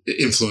that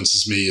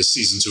influences me is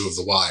season 2 of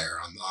The Wire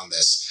on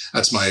this.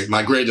 That's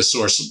my greatest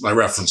source, my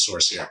reference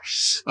source here.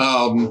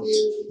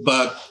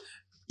 But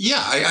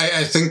yeah,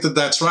 I think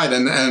that's right.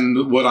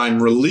 And what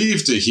I'm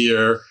relieved to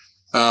hear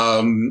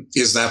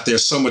is that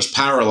there's so much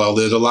parallel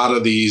that a lot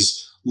of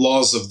these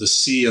laws of the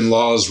sea and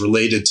laws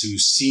related to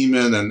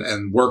seamen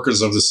and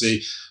workers of the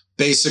sea,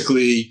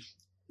 basically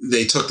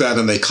they took that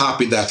and they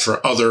copied that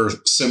for other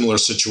similar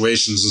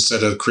situations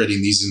instead of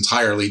creating these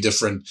entirely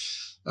different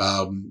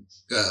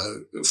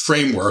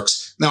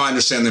frameworks. Now I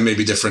understand there may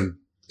be different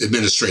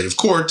administrative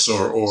courts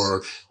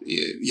or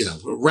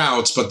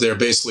routes, but they're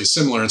basically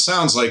similar. It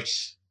sounds like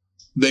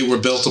they were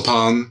built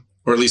upon,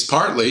 or at least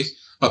partly,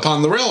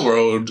 upon the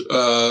railroad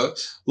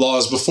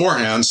laws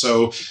beforehand.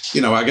 So,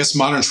 I guess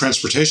modern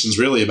transportation is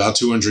really about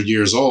 200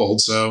 years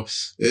old. So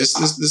this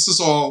is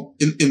all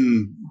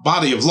in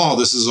body of law.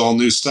 This is all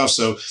new stuff.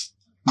 So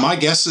my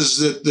guess is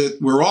that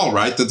we're all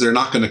right, that they're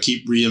not going to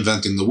keep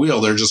reinventing the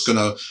wheel. They're just going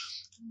to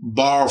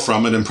borrow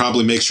from it and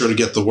probably make sure to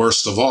get the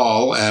worst of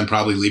all and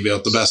probably leave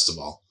out the best of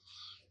all.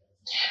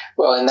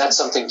 Well, and that's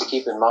something to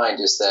keep in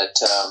mind is that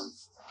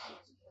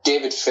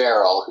David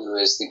Farrell, who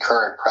is the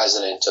current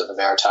president of the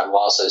Maritime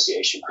Law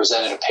Association,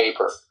 presented a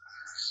paper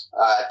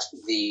at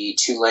the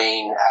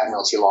Tulane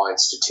Admiralty Law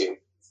Institute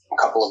a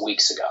couple of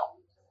weeks ago.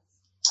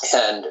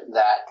 And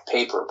that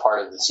paper,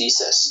 part of the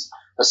thesis,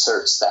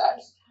 asserts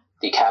that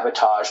the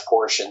cabotage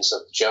portions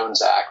of the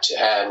Jones Act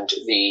and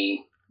the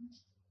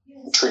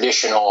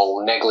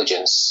traditional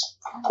negligence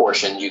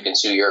portion, you can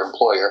sue your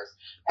employer,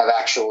 have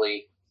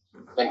actually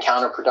been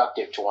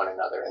counterproductive to one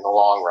another in the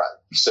long run,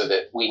 so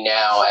that we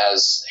now,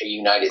 as a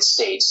United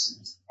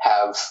States,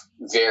 have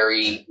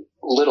very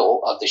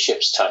little of the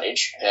ship's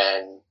tonnage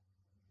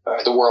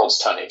or the world's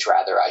tonnage,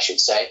 rather, I should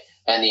say,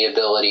 and the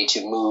ability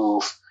to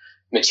move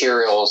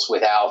materials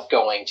without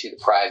going to the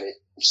private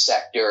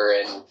sector.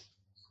 And,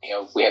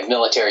 we have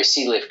military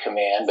sea lift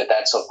command, but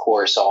that's, of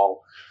course,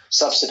 all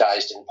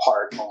subsidized in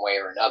part one way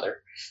or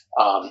another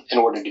in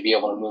order to be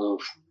able to move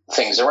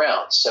things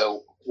around.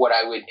 So what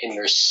I would, in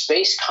your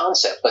space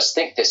concept, let's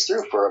think this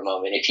through for a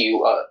moment. If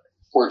you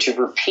were to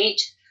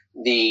repeat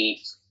the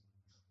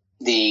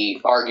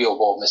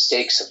arguable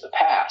mistakes of the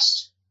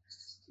past,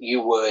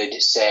 you would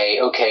say,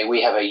 okay,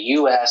 we have a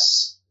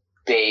U.S.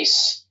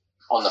 base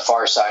on the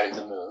far side of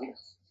the moon,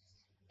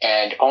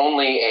 and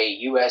only a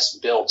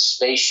U.S.-built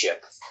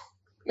spaceship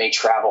may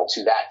travel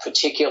to that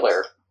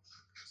particular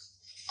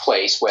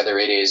place, whether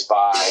it is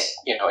by,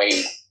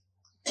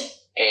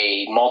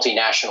 a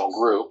multinational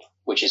group,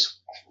 which is,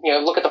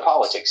 look at the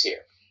politics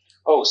here.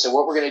 Oh, so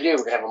what we're going to do,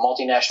 we're going to have a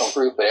multinational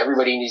group, but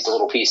everybody needs a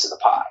little piece of the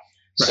pie.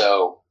 Right.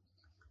 So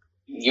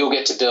you'll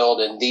get to build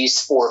in these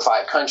 4 or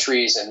 5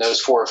 countries, and those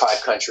 4 or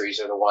 5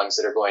 countries are the ones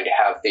that are going to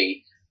have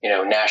the,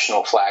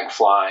 national flag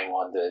flying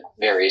on the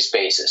various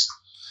bases.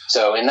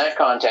 So in that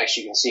context,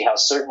 you can see how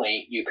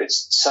certainly you could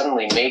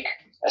suddenly make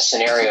a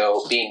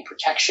scenario being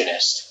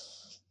protectionist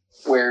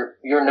where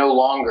you're no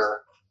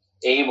longer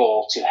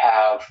able to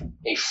have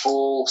a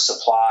full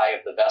supply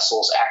of the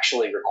vessels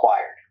actually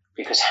required,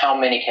 because how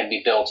many can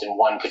be built in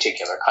one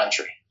particular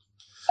country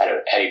at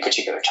a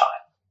particular time?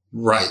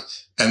 Right.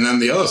 And then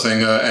the other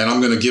thing, and I'm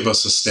going to give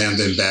us a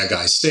stand-in bad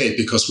guy state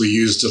because we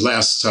used it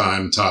last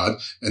time, Todd,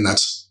 and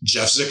that's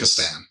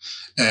Jeffzikistan.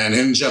 And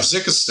in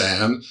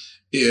Jeffzikistan,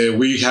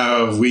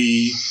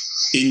 we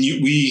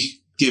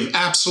give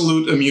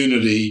absolute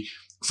immunity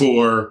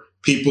for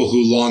people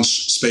who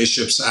launch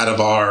spaceships out of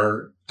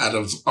our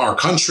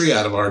country,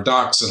 out of our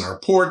docks and our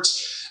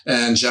ports.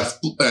 And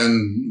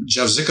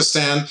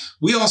Jeffzikistan,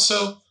 we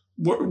also,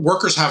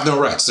 workers have no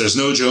rights. There's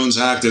no Jones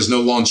Act. There's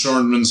no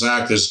Longshoremen's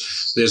Act.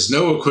 There's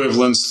no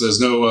equivalence. There's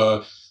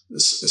no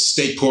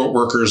State Port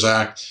Workers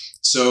Act.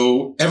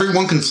 So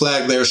everyone can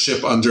flag their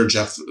ship under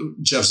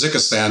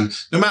Jeffzikistan,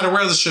 no matter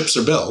where the ships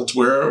are built,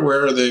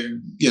 where they,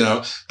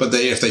 but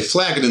if they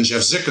flag it in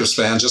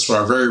Jeffzikistan just for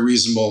our very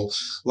reasonable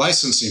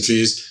licensing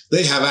fees,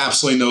 they have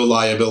absolutely no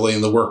liability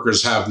and the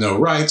workers have no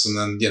rights. And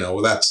then,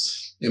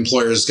 that's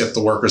employers get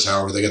the workers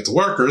however they get the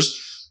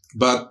workers.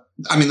 But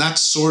I mean,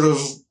 that's sort of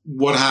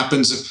what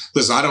happens.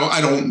 Listen, I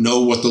don't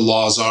know what the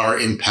laws are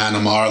in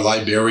Panama or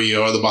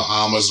Liberia or the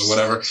Bahamas or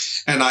whatever.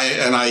 And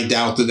I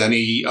doubt that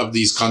any of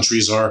these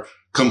countries are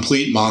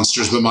complete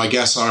monsters, but my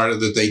guess are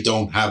that they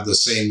don't have the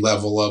same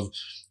level of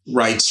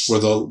rights for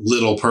the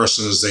little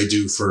person as they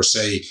do for,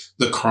 say,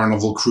 the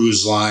Carnival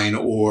Cruise Line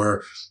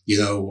or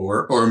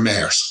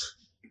Maersk.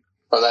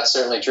 Well, that's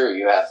certainly true.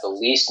 You have the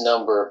least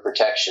number of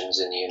protections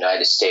in the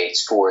United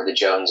States for the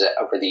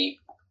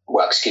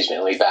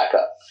let me back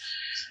up.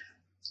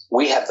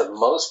 We have the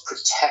most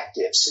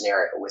protective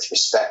scenario with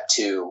respect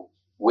to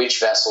which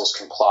vessels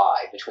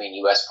comply between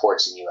U.S.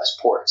 ports and U.S.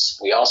 ports.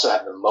 We also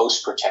have the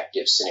most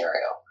protective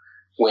scenario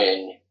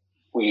when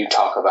you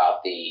talk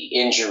about the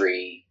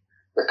injury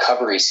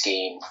recovery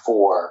scheme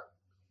for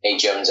a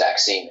Jones Act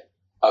seaman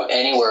of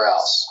anywhere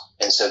else.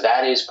 And so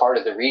that is part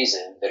of the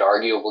reason that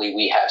arguably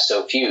we have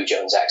so few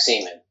Jones Act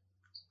seamen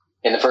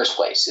in the first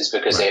place, is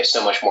because they have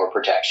so much more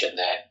protection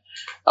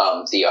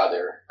than the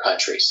other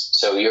countries.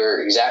 So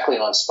you're exactly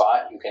on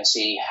spot. You can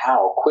see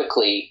how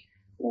quickly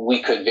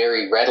we could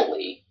very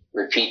readily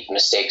repeat the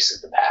mistakes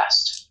of the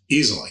past.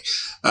 Easily.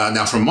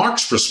 Now, from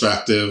Mark's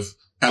perspective,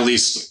 at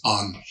least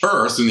on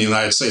Earth in the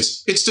United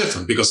States, it's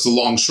different because the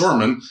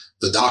longshoremen,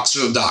 the docks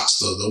are the docks,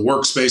 the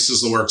workspace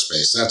is the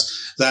workspace.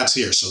 That's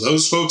here. So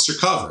those folks are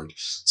covered.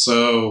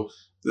 So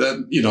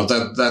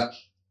that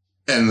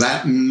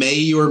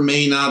may or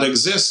may not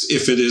exist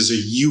if it is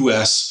a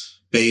U.S.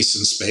 base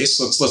in space.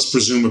 Let's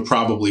presume it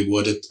probably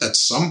would at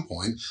some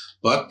point.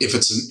 But if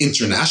it's an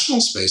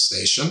international space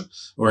station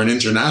or an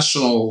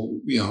international,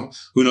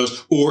 who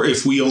knows? Or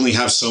if we only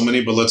have so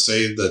many, but let's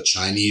say the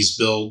Chinese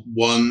build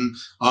one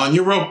on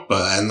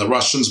Europa and the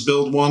Russians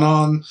build one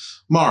on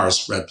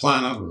Mars, Red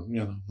Planet,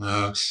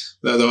 though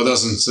it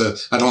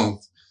doesn't, I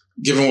don't,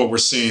 given what we're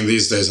seeing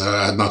these days,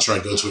 I'd not try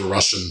to go to a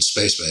Russian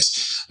space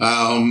base.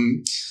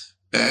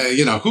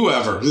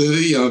 Whoever,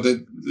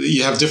 that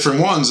you have different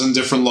ones and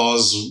different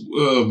laws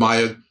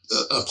might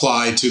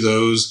apply to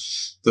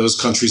those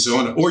countries.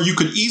 Or you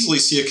could easily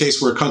see a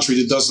case where a country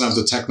that doesn't have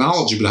the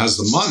technology but has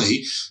the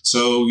money.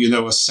 So,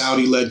 a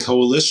Saudi-led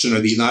coalition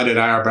or the United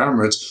Arab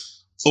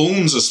Emirates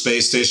owns a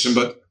space station,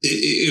 but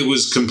it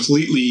was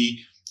completely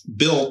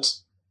built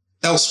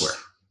elsewhere.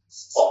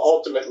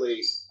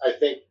 Ultimately, I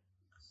think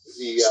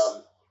the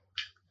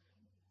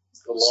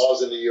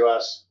laws in the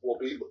U.S. will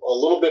be a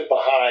little bit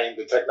behind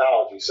the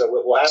technology. So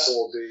what will happen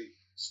will be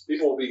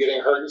people will be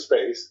getting hurt in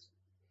space,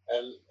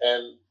 and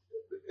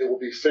it will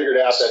be figured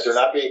out that they're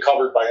not being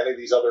covered by any of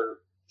these other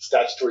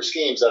statutory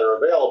schemes that are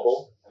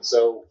available. And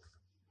so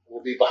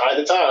we'll be behind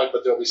the times,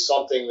 but there'll be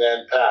something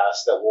then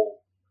passed that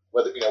will,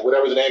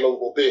 whatever the name of it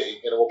will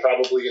be, and it will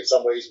probably in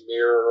some ways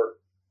mirror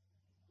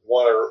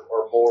one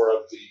or more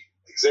of the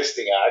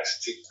existing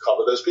acts to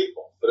cover those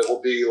people. But it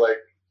will be like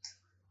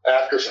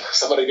after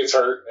somebody gets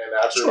hurt and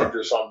after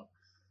there's some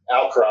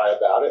outcry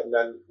about it, and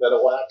then it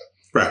will happen.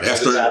 Right.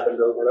 It's happened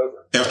over and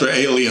over. After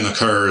Alien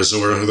occurs,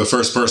 or the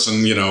first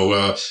person,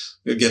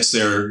 gets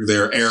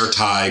their air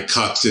tie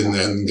cut and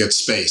then gets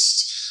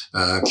spaced,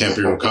 can't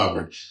be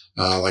recovered.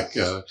 I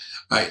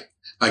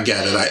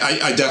get it.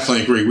 I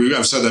definitely agree.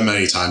 I've said that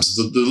many times.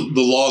 The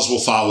laws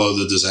will follow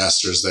the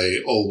disasters. They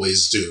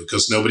always do,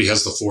 because nobody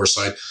has the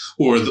foresight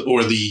or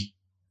the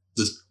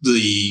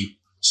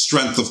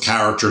strength of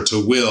character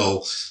to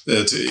will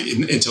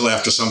until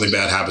after something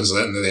bad happens,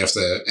 and then they have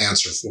to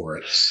answer for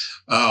it.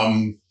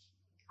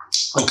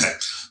 Okay,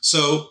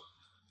 so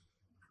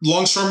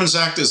Longshoremen's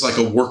Act is like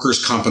a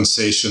workers'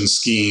 compensation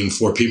scheme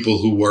for people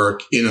who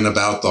work in and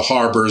about the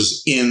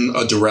harbors in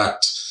a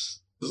direct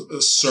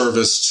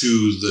service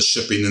to the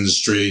shipping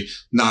industry,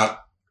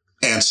 not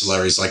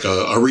ancillaries like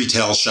a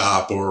retail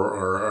shop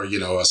or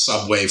a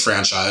Subway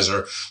franchise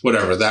or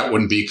whatever. That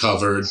wouldn't be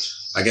covered.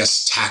 I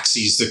guess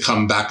taxis that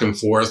come back and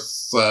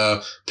forth,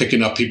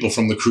 picking up people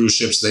from the cruise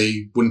ships,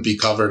 they wouldn't be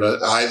covered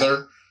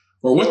either,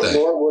 or would they?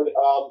 Nor would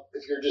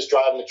if you're just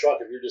driving a truck.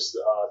 If you're just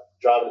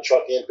driving a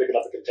truck in, picking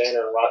up a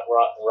container and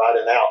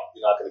riding out,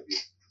 you're not going to be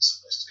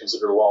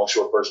considered a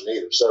longshore person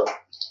either. So,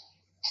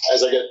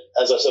 as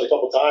I've said a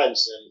couple of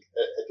times, and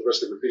at the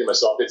risk of repeating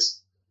myself,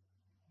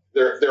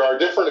 there are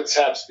different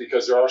attempts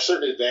because there are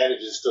certain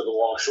advantages to the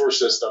longshore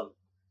system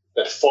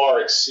that far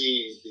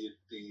exceed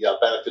the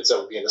benefits that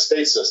would be in the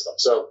state system.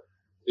 So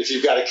if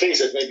you've got a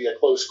case that may be a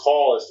close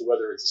call as to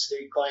whether it's a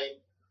state claim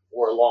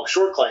or a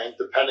longshore claim,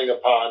 depending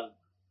upon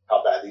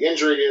how bad the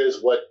injury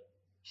is, what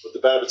the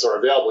benefits are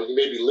available, you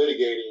may be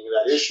litigating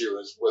that issue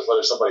as with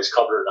whether somebody's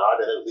covered or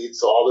not, and it leads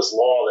to all this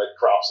law that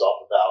crops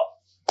up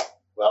about,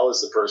 well,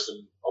 is the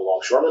person a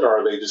longshoreman, or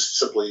are they just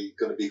simply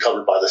going to be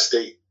covered by the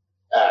state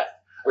act?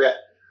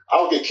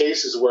 I'll get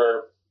cases where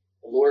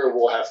a lawyer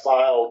will have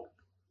filed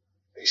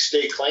a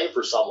state claim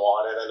for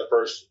someone, and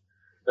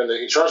then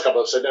the insurance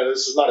company will say, no,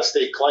 this is not a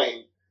state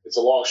claim, it's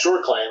a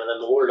longshore claim, and then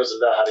the lawyer doesn't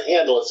know how to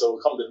handle it, so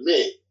it'll come to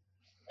me,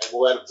 and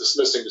we'll end up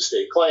dismissing the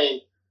state claim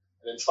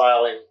and then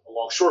filing a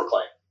longshore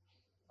claim.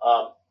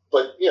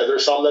 But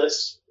there's some that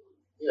it's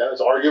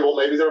arguable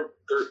maybe they're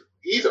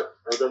either,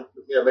 or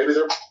maybe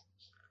they're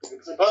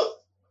both.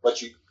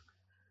 But you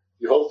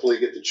hopefully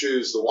get to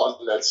choose the one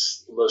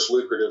that's the most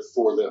lucrative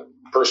for the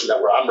person that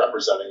I'm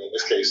representing. In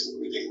this case,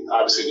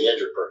 obviously the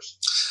injured person.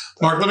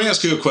 Mark, let me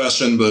ask you a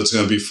question, but it's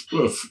going to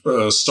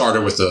be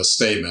started with a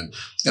statement.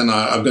 And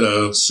I'm going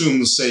to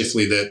assume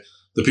safely that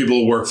the people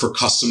who work for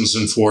customs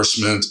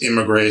enforcement,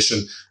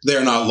 immigration,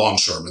 they're not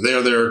longshoremen.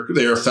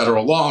 They're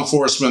federal law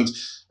enforcement,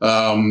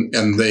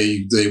 and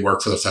they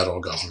work for the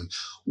federal government.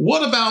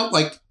 What about,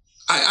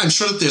 I'm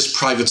sure that there's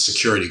private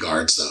security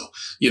guards, though,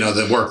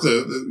 that work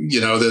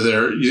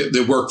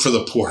they work for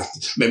the port.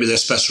 Maybe they're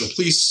special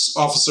police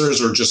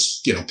officers or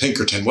just,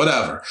 Pinkerton,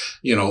 whatever,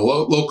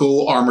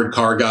 local armored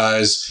car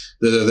guys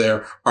that are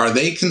there. Are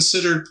they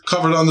considered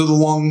covered under the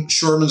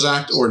Longshoremen's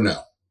Act or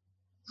no?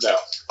 No.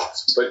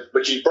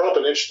 But you brought up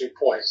an interesting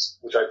point,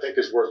 which I think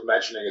is worth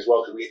mentioning as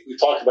well, because we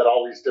talked about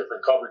all these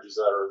different coverages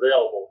that are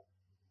available.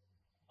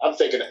 I'm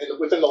thinking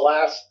within the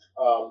last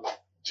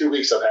 2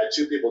 weeks, I've had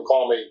 2 people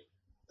call me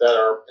that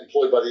are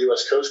employed by the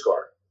U.S. Coast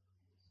Guard.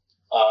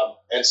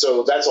 And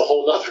so that's a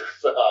whole other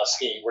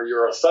scheme where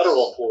you're a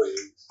federal employee,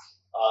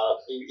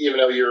 even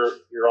though you're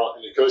on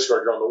in the Coast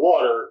Guard, you're on the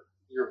water,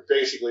 you're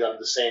basically under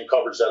the same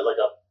coverage that like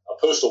a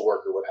postal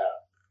worker would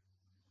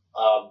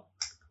have.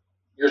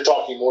 You're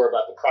talking more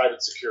about the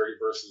private security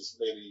versus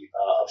maybe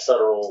a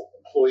federal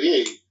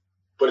employee,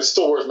 but it's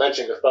still worth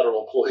mentioning the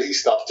federal employee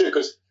stuff too,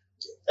 because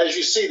as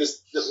you see,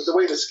 the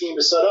way the scheme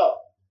is set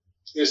up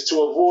is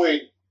to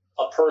avoid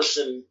a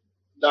person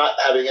not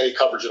having any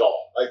coverage at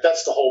all. Like,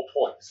 that's the whole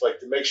point. It's like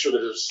to make sure that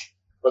there's,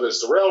 whether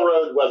it's the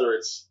railroad, whether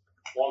it's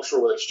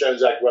Longshore, whether it's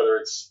Jones Act, whether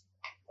it's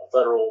a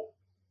federal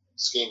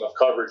scheme of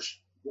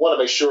coverage, you want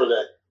to make sure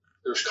that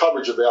there's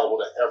coverage available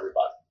to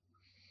everybody.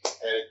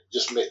 And it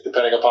just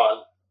depending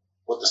upon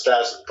what the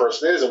status of the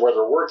person is and where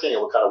they're working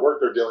and what kind of work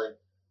they're doing,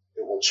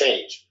 it will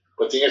change.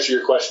 But to answer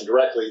your question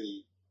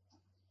directly,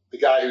 the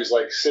guy who's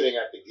like sitting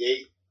at the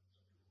gate,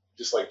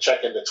 just like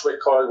checking the TWIC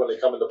card when they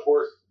come into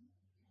port,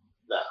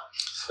 no,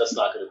 that's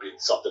not going to be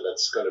something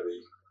that's going to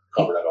be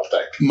covered, I don't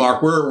think.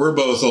 Mark, we're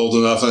both old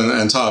enough,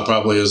 and Todd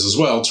probably is as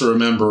well, to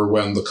remember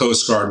when the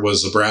Coast Guard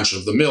was a branch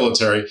of the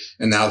military,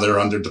 and now they're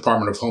under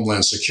Department of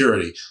Homeland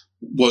Security.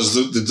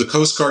 Did the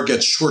Coast Guard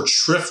get short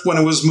shrift when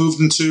it was moved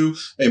into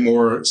a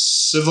more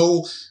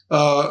civil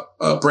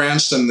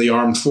branch than the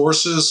armed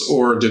forces,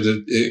 or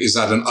is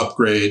that an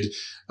upgrade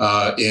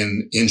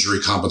in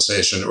injury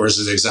compensation, or is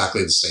it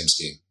exactly the same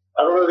scheme?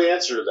 I don't know the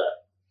answer to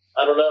that.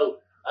 I don't know.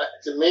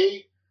 To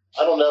me,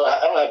 I don't know.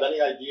 I don't have any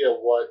idea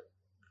what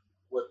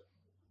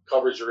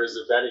coverage there is,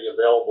 if any,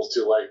 available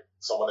to like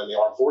someone in the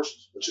armed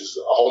forces, which is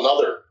a whole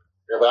nother.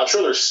 But I'm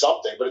sure there's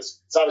something, but it's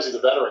obviously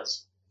the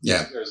veterans.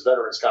 Yeah, there's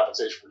veterans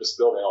compensation for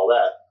disability and all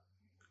that.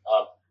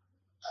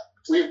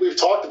 We've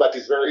talked about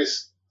these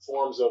various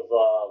forms of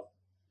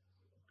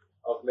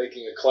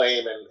making a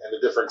claim and the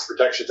different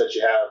protections that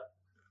you have.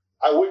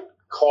 I would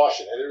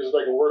caution, and there's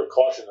like a word of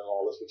caution in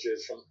all this, which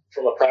is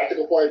from a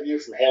practical point of view,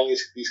 from handling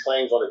these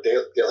claims on a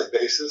daily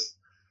basis,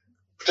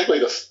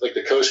 particularly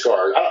the Coast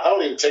Guard. I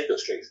don't even take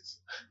those cases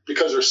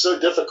because they're so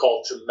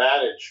difficult to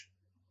manage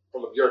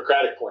from a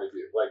bureaucratic point of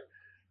view. Like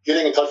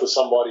getting in touch with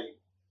somebody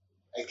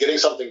and getting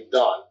something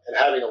done and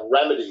having a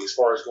remedy as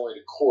far as going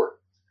to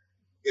court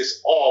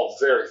is all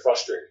very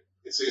frustrating.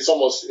 It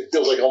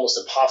feels like almost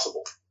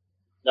impossible.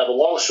 Now the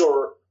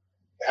Longshore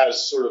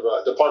has sort of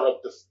a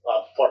Department of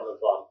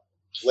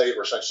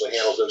Labor essentially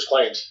handles those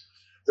claims.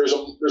 There's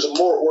a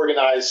more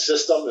organized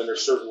system, and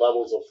there's certain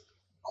levels of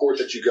court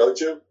that you go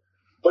to,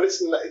 but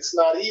it's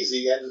not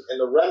easy, and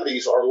the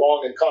remedies are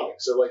long in coming.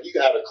 So like you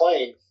can have a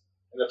claim,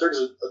 and if there's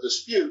a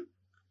dispute,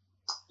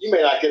 you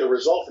may not get a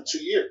result for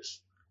 2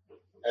 years.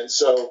 And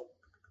so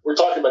we're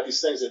talking about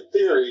these things in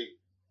theory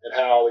and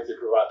how they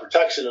provide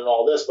protection and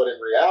all this, but in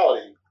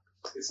reality,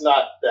 it's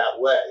not that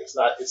way. It's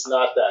not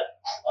that.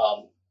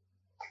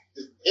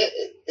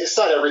 It's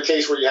not every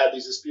case where you have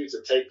these disputes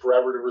that take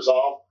forever to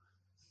resolve.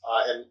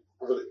 And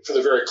for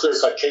the very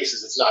clear-cut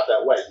cases, it's not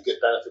that way. You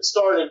get benefits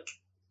started,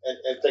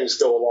 and things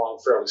go along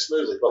fairly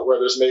smoothly. But where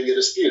there's maybe a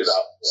dispute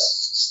about,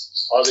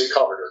 are they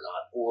covered or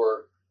not,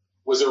 or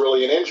was there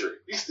really an injury?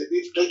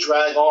 They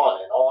drag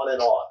on and on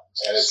and on,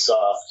 and it's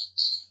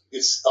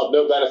of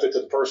no benefit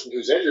to the person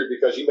who's injured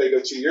because you may go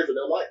 2 years with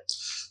no money.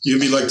 You'd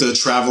be like the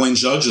traveling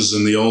judges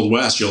in the Old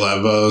West. You'll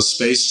have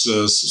space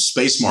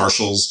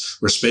marshals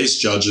or space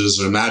judges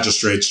or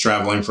magistrates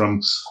traveling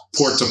from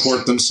port to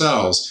port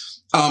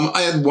themselves.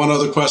 I had one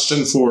other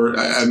question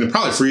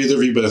probably for either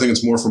of you, but I think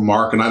it's more for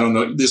Mark. And I don't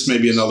know, this may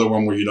be another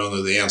one where you don't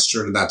know the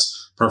answer, and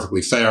that's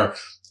perfectly fair.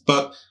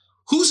 But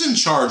who's in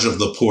charge of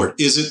the port?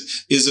 Is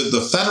it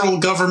the federal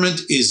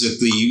government? Is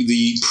it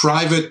the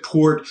private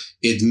port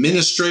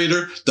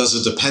administrator? Does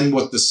it depend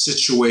what the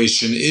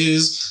situation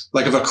is?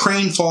 Like if a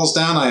crane falls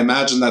down, I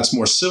imagine that's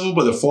more civil,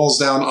 but if it falls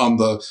down on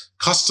the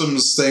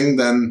customs thing,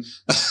 then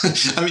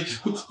I mean,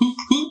 who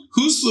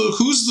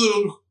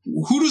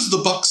does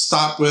the buck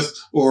stop with?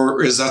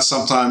 Or is that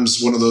sometimes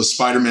one of those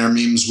Spider-Man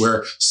memes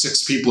where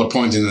 6 people are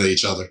pointing at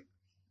each other?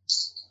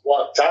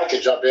 Well, Todd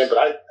can jump in, but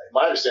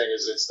my understanding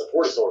is it's the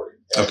Port Authority.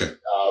 And, okay.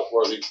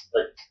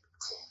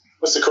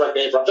 What's the correct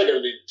name for? I'm thinking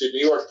of the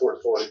New York Port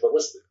Authority, but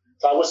what's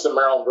the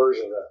Maryland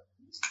version of that?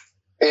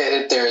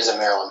 There is a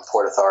Maryland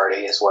Port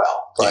Authority as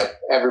well, but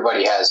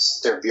everybody has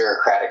their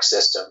bureaucratic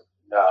system.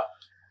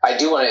 I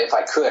do want to, if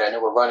I could, I know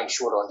we're running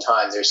short on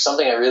time. There's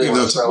something I really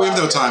want to throw out. We have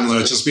no time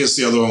limit. Just because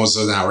the other one was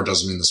an hour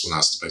doesn't mean this one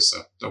has to be,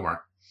 so don't worry.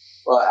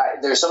 Well,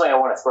 there's something I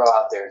want to throw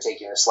out there and take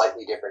you in a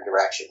slightly different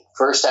direction.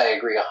 First, I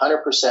agree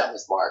 100%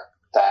 with Mark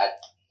that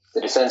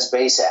the Defense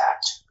Base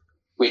Act,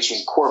 which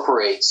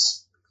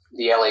incorporates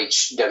the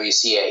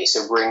LHWCA,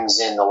 so brings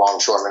in the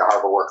Longshoreman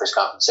Harbor Workers'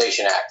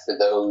 Compensation Act for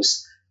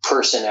those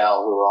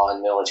personnel who are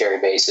on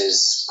military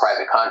bases,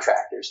 private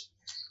contractors,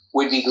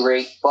 would be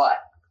great, but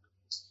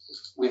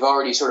we've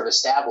already sort of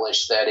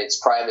established that it's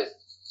private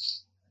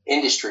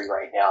industry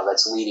right now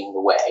that's leading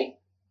the way,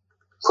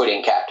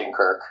 putting Captain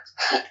Kirk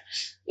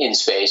in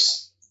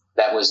space.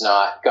 That was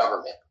not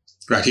government.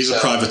 Right, he's a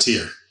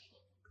privateer.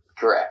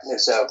 Correct.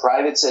 There's a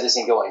private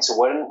citizen going. So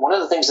one of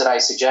the things that I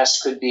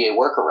suggest could be a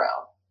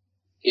workaround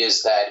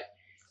is that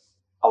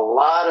a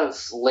lot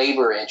of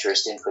labor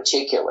interests in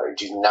particular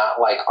do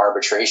not like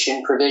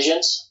arbitration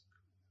provisions,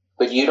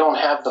 but you don't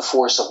have the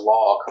force of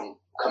law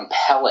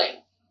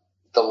compelling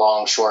the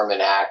Longshoreman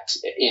Act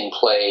in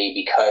play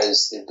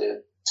because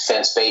the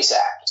Defense Base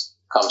Act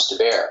comes to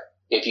bear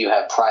if you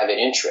have private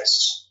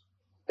interests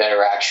that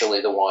are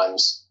actually the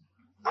ones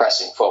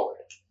pressing forward.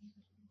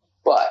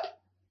 But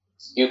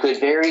you could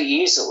very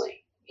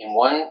easily, in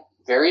one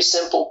very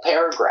simple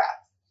paragraph,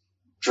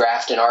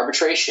 draft an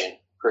arbitration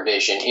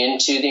provision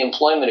into the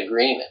employment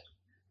agreement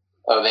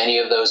of any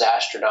of those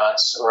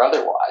astronauts or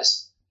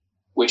otherwise,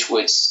 which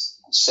would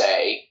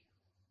say,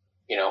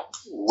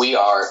 we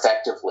are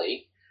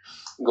effectively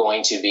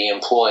going to be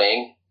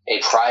employing a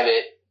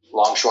private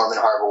Longshoreman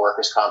Harbor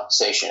Workers'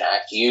 Compensation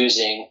Act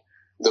using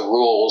the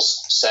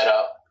rules set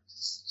up,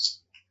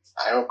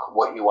 I don't know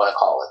what you want to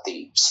call it,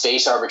 the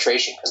Space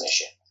Arbitration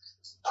Commission,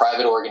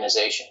 private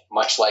organization,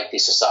 much like the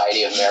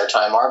Society of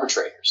Maritime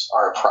Arbitrators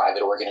are a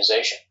private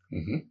organization.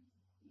 Mm-hmm.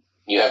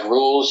 You have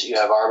rules, you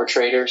have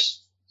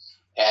arbitrators,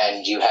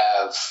 and you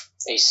have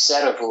a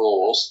set of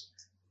rules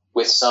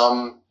with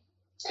some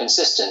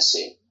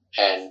consistency.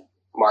 And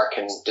Mark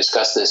can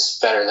discuss this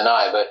better than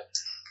I, but,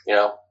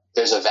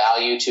 there's a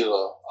value to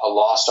a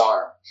lost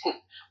arm.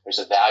 There's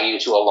a value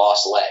to a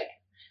lost leg.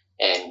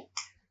 And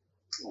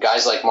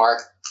guys like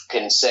Mark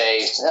can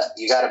say,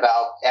 you got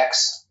about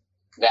X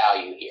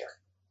value here.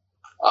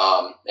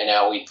 And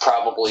now we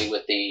probably,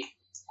 with the,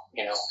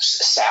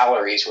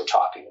 salaries we're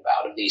talking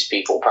about of these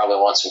people, probably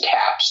want some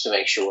caps to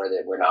make sure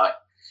that we're not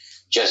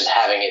just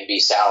having it be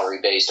salary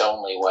based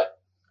only what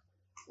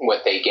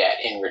they get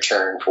in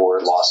return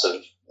for loss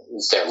of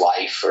their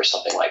life or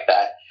something like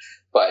that.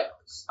 But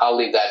I'll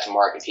leave that to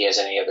Mark if he has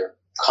any other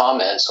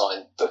comments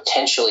on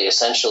potentially,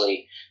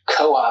 essentially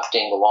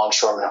co-opting the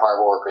Longshoremen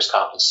Harbor Workers'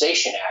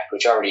 Compensation Act,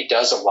 which already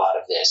does a lot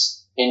of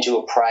this, into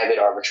a private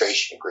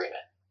arbitration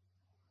agreement.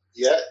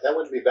 Yeah, that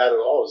wouldn't be bad at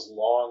all, as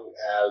long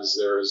as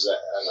there's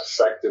an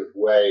effective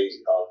way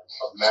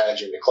of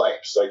managing the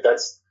claims. Like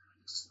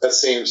that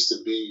seems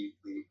to be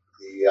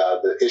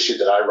the issue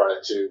that I run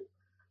into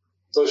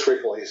most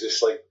frequently. Is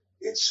just like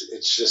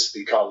it's just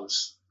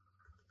becomes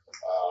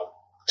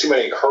too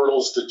many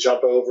hurdles to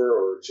jump over,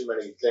 or too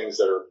many things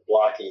that are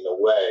blocking the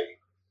way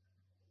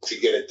to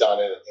get it done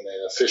in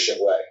an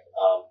efficient way.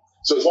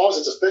 So as long as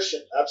it's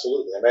efficient,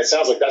 absolutely. I mean, it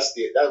sounds like that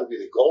would be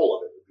the goal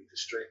of it, would be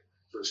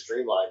to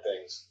streamline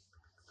things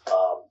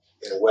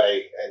in a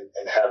way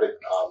and have it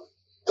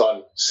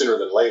done sooner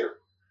than later.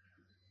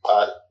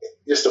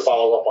 Just to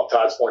follow up on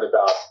Todd's point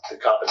about the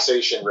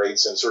compensation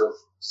rates and sort of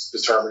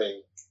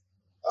determining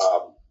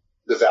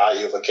the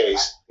value of a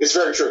case, it's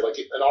very true. Like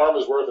an arm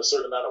is worth a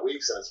certain amount of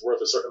weeks and it's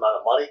worth a certain amount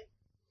of money.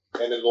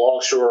 And in the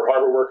longshore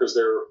harbor workers,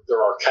 there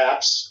are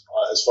caps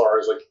as far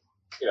as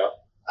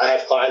I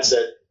have clients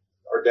that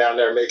are down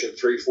there making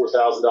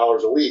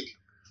 $3,000-$4,000 a week,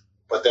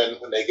 but then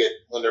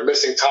when they're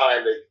missing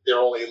time, they're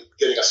only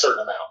getting a certain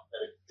amount,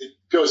 and it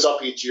goes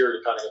up each year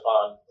depending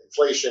upon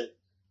inflation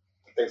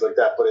and things like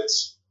that. But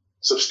it's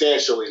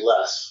substantially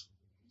less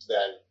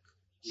than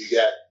you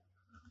get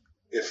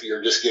if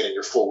you're just getting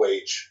your full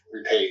wage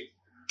repaid.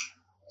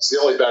 It's the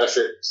only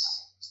benefit,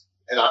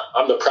 and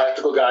I'm the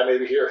practical guy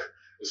maybe here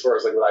as far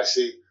as like what I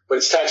see, but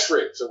it's tax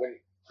free. So when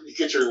you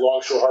get your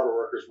longshore harbor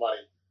workers money,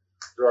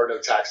 there are no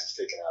taxes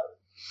taken out of it.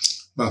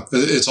 Well,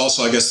 it's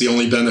also, I guess, the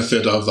only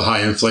benefit of the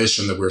high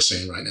inflation that we're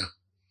seeing right now.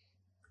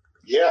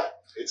 Yeah,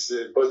 it's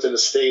both in the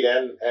state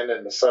and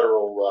in the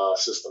federal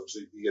systems.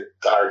 You get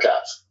higher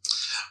caps.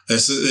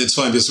 It's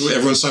funny because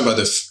everyone's talking about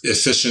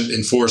efficient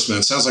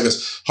enforcement. It sounds like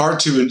it's hard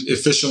to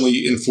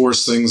efficiently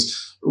enforce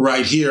things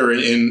right here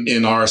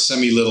in our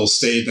semi-little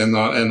state and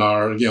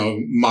our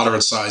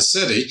moderate-sized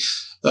city.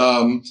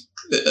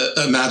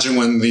 Imagine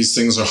when these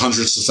things are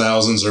hundreds of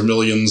thousands or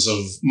millions of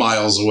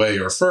miles away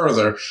or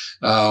further.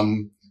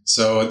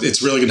 So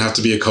it's really going to have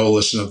to be a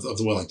coalition of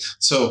the willing.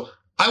 So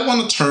I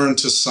want to turn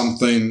to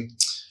something.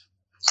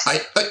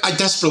 I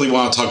desperately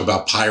want to talk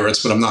about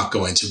pirates, but I'm not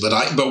going to.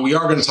 But we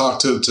are going to talk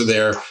to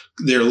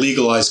their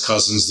legalized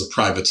cousins, the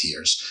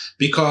privateers,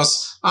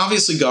 because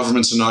obviously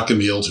governments are not going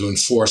to be able to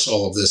enforce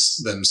all of this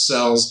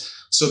themselves.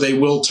 So they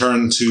will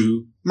turn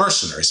to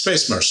mercenaries,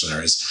 space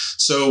mercenaries.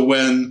 So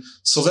when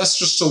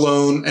Sylvester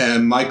Stallone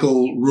and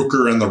Michael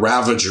Rooker and the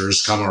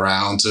Ravagers come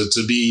around to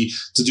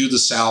do the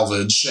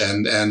salvage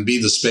and be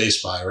the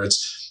space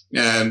pirates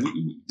and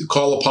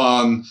call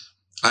upon,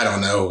 I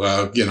don't know,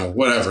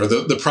 whatever,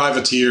 the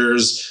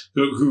privateers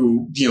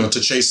who to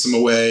chase them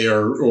away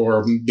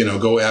or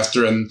go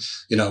after, and,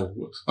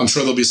 I'm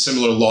sure there'll be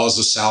similar laws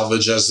of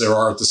salvage as there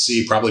are at the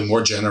sea, probably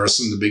more generous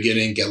in the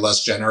beginning, get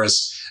less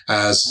generous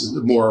as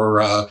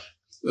more,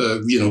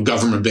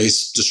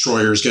 government-based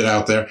destroyers get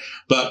out there.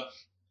 But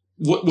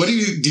what do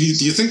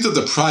you think that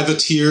the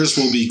privateers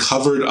will be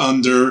covered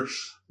under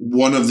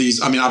one of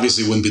these? I mean,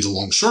 obviously it wouldn't be the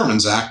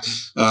Longshoremen's Act,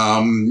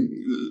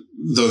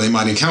 though they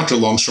might encounter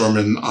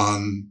longshoremen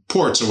on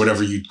ports or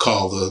whatever you'd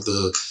call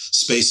the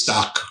space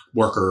dock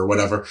worker or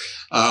whatever.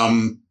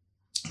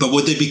 But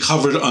would they be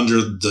covered under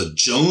the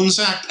Jones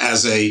Act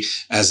as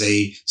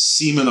a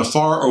seaman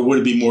afar, or would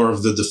it be more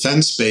of the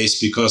defense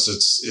base because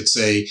it's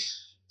a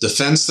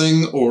defense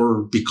thing,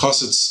 or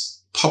because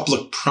it's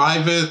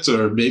public-private,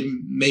 or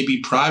maybe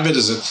private?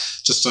 Is it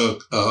just a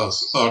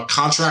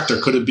contract,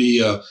 or could it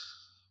be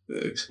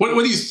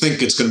what do you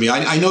think it's going to be?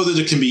 I know that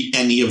it can be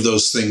any of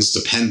those things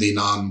depending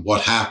on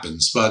what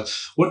happens, but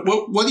what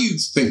do you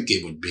think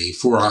it would be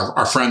for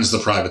our friends, the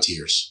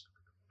privateers?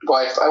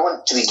 Well, I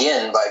want to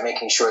begin by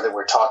making sure that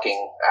we're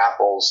talking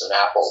apples and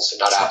apples and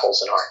not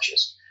apples and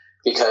oranges,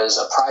 because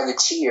a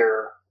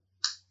privateer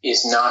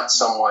is not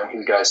someone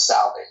who does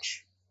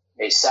salvage.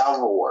 A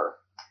salvor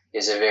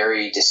is a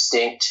very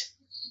distinct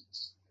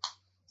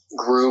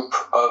group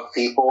of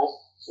people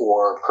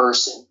or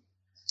person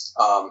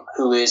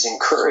who is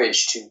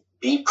encouraged to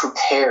be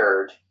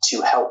prepared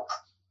to help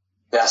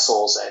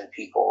vessels and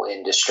people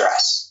in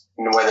distress.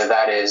 And whether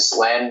that is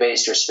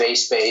land-based or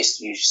space-based,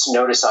 you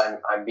notice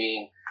I'm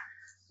being,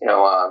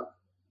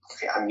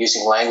 I'm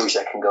using language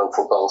that can go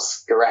for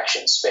both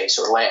directions, space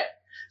or land.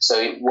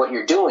 So what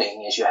you're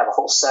doing is you have a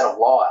whole set of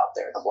law out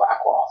there, the black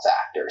law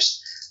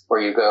factors,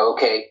 where you go,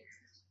 okay,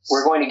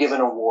 we're going to give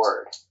an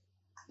award.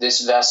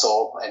 This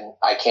vessel, and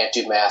I can't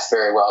do math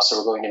very well, so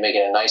we're going to make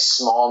it a nice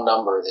small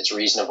number that's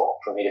reasonable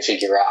for me to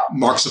figure out.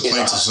 Mark's a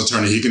plaintiff's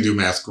attorney. He can do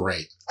math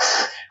great.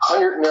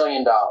 $100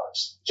 million,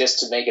 just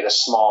to make it a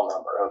small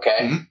number,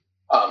 okay?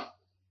 Mm-hmm.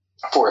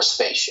 For a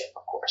spaceship,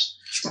 of course.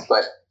 Sure.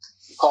 But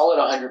call it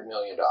 $100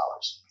 million.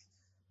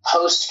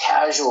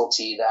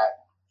 Post-casualty,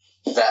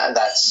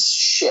 that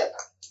ship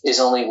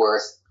is only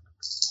worth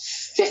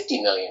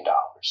 $50 million.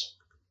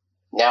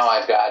 Now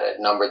I've got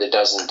a number that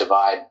doesn't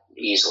divide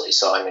easily,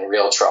 so I'm in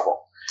real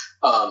trouble.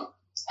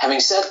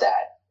 Having said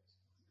that,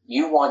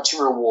 you want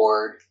to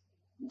reward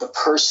the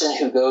person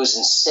who goes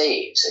and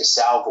saves a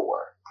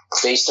salvor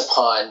based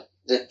upon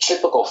the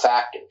typical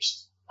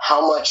factors.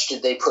 How much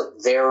did they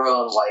put their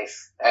own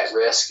life at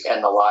risk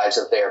and the lives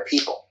of their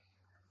people?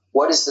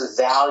 What is the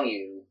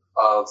value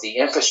of the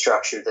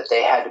infrastructure that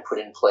they had to put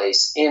in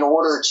place in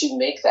order to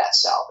make that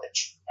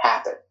salvage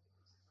happen?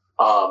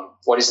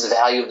 What is the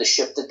value of the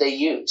ship that they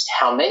used?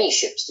 How many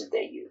ships did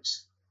they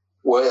use?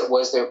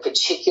 Was there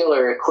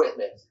particular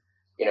equipment?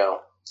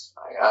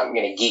 I'm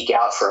going to geek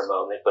out for a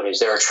moment, but is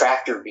there a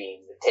tractor beam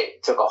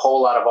that took a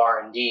whole lot of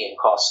R&D and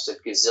cost a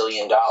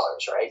gazillion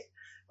dollars, right?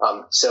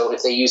 So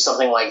if they use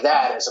something like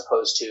that as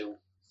opposed to,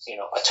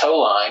 a tow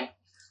line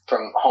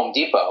from Home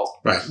Depot.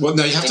 Right. Well,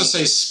 now you have to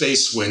say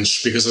space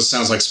winch because it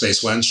sounds like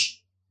space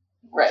winch.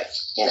 Right.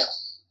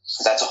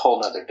 That's a whole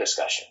nother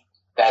discussion.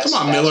 Come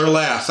on, Miller,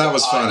 laugh. That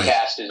was funny. The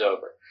podcast is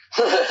over.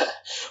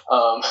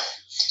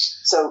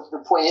 So the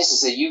point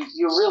is that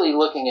you're really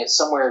looking at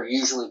somewhere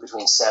usually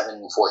between 7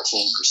 and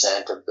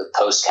 14% of the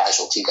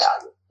post-casualty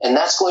value. And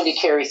that's going to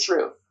carry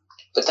through.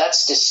 But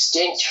that's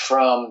distinct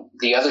from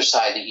the other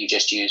side that you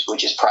just used,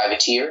 which is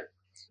privateer.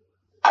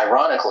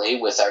 Ironically,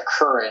 with our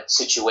current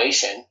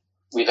situation,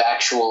 we've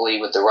actually,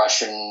 with the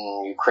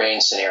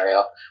Russian-Ukraine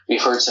scenario,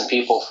 we've heard some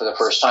people for the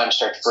first time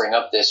start to bring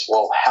up this,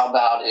 well, how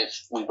about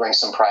if we bring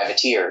some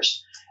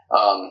privateers?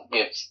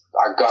 If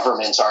our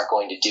governments aren't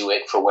going to do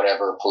it for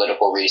whatever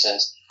political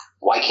reasons,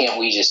 why can't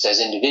we just as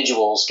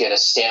individuals get a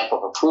stamp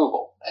of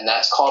approval? And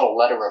that's called a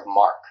letter of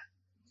marque.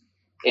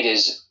 It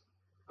is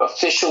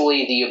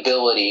officially the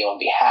ability on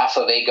behalf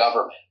of a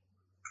government.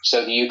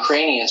 So the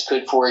Ukrainians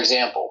could, for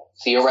example,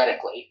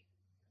 theoretically,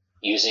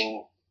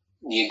 using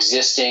the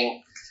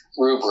existing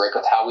rubric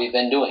of how we've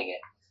been doing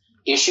it,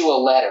 issue a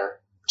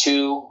letter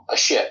to a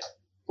ship,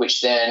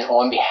 which then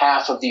on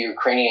behalf of the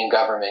Ukrainian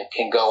government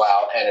can go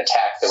out and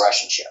attack the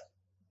Russian ship.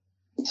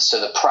 So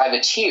the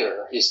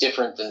privateer is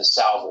different than the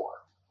salvor.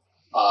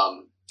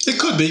 It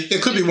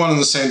could be one and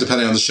the same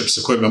depending on the ship's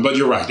equipment, but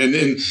you're right.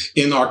 And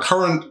in our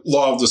current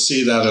law of the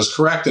sea, that is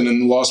correct. And in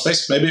the law of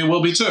space, maybe it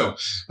will be too.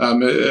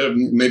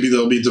 Maybe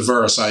they'll be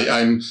diverse.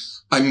 I'm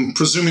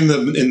presuming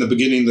that in the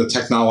beginning, the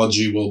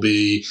technology will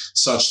be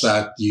such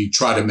that you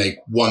try to make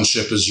one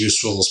ship as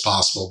useful as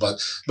possible. But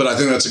I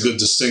think that's a good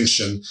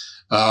distinction.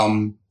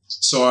 So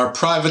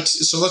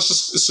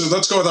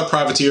let's go with our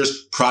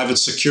privateers, private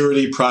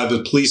security,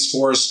 private police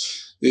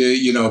force,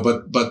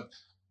 but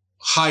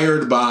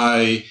hired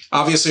by,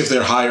 obviously if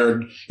they're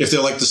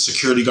like the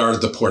security guard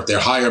at the port, they're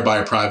hired by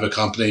a private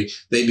company,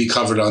 they'd be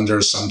covered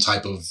under some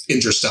type of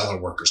interstellar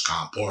workers'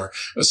 comp or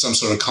some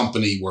sort of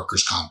company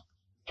workers' comp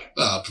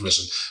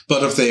provision.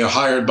 But if they are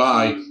hired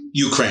by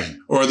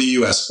Ukraine or the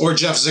U.S. or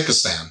Jeff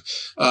Zikistan,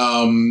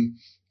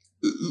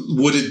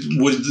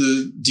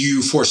 do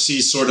you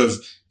foresee sort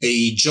of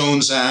a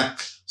Jones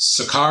Act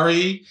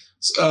Sakari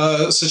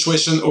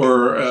situation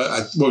or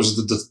what was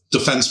it, the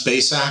Defense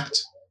Base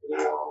Act?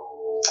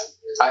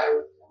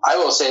 I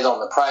will say that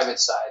on the private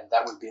side,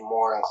 that would be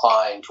more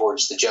inclined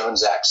towards the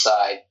Jones Act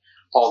side,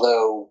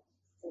 although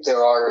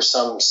there are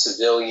some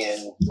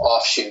civilian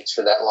offshoots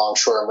for that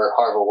Longshoreman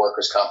Harbor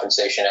Workers'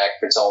 Compensation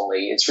Act.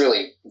 It's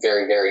really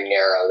very, very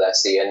narrow.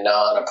 That's the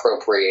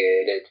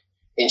Non-Appropriated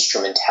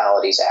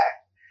Instrumentalities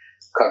Act,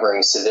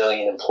 covering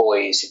civilian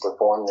employees who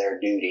perform their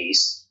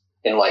duties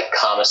in like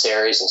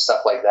commissaries and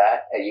stuff like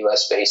that at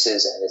U.S.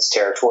 bases and its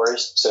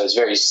territories. So it's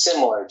very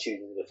similar to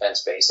the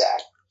Defense Base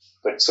Act,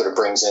 but it sort of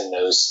brings in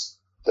those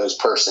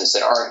persons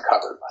that aren't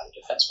covered by the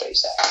Defense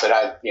Base Act. But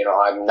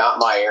I'm not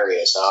my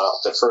area, so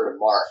I'll defer to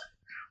Mark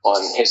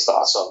on his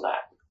thoughts on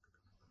that.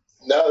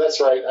 No,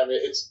 that's right. I mean,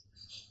 it's,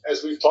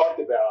 as we've talked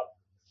about,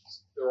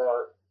 there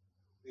are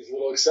these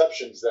little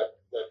exceptions that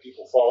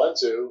people fall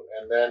into,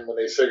 and then when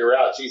they figure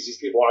out, geez, these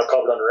people aren't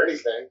covered under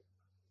anything,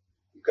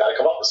 you've got to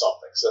come up with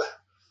something.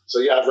 So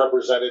yeah, I've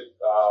represented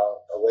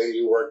a lady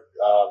who worked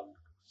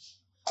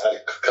at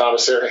a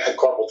commissary at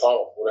Carpal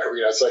Tunnel, whatever.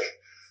 It's like,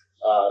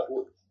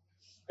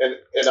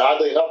 and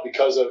oddly enough,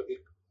 because of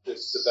the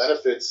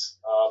benefits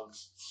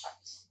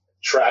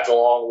track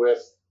along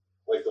with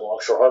like the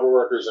Longshore Harbor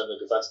Workers and the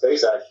Defense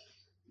Base Act.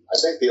 I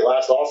think the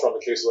last offer on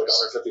the case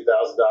was like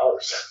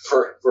 $150,000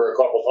 for a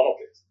carpal tunnel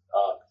case.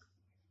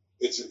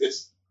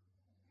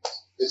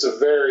 It's a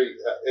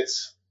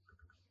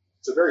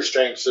very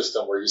strange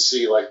system where you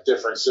see like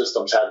different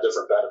systems have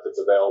different benefits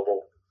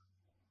available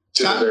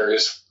to the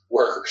various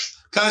workers.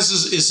 Guys,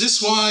 is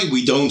this why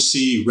we don't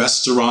see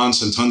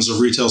restaurants and tons of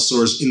retail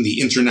stores in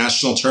the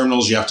international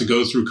terminals? You have to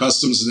go through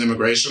customs and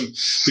immigration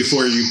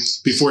before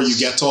you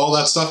get to all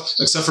that stuff,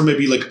 except for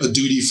maybe like a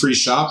duty-free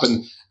shop.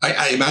 And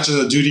I imagine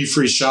a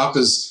duty-free shop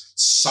is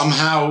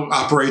somehow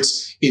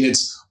operates in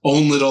its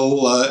own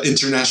little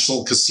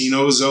international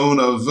casino zone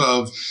of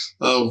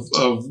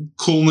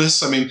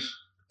coolness. I mean,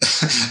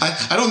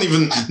 I don't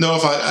even know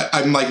if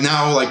I'm like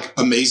now like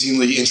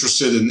amazingly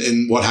interested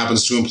in what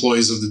happens to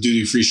employees of the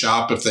duty-free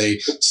shop if they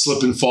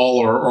slip and fall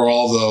or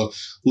all the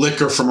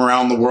liquor from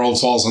around the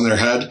world falls on their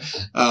head,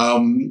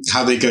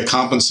 how they get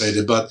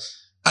compensated. But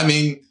I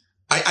mean,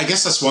 I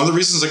guess that's one of the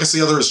reasons. I guess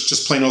the other is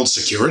just plain old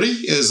security,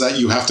 is that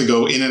you have to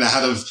go in and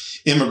out of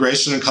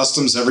immigration and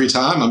customs every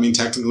time. I mean,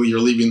 technically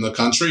you're leaving the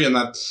country, and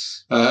that,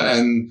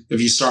 and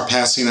if you start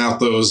passing out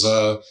those,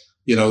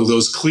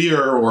 those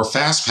clear or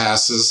fast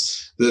passes,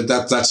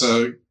 that's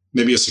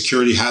maybe a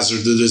security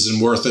hazard that isn't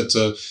worth it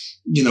to,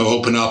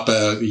 open up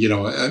a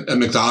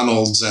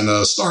McDonald's and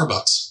a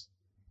Starbucks.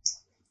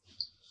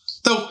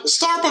 Though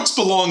Starbucks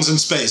belongs in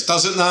space,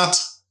 does it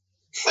not?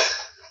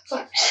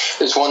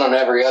 There's one on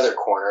every other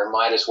corner.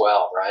 Might as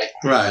well, right?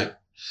 Right.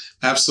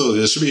 Absolutely.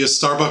 There should be a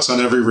Starbucks on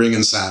every ring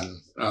in Saturn,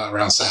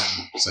 around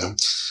Saturn. So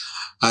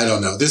I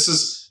don't know.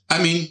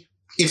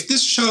 If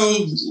this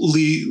show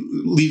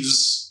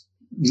leaves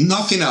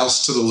nothing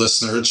else to the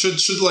listener, it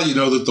should let you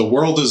know that the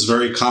world is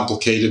very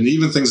complicated, and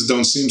even things that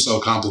don't seem so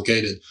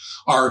complicated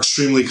are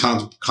extremely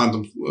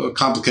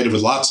complicated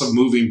with lots of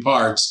moving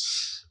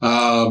parts.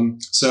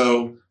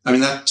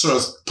 That sort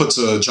of puts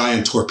a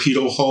giant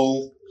torpedo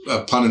hole,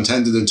 pun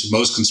intended, into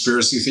most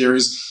conspiracy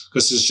theories,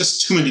 because there's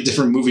just too many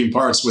different moving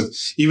parts with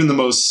even the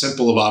most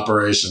simple of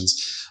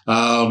operations.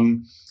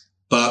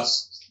 But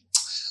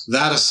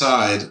that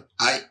aside,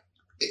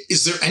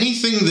 is there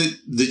anything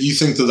that you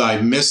think that I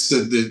missed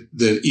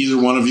that either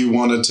one of you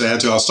wanted to add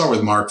to? I'll start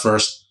with Mark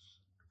first.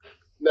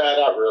 No,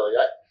 not really.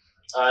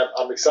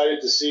 I'm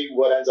excited to see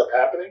what ends up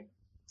happening,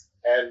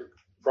 and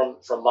from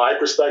my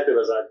perspective,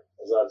 as I've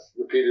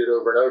repeated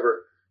over and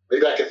over,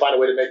 maybe I can find a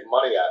way to make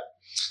money at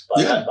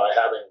it by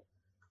having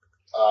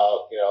a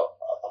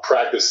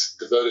practice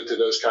devoted to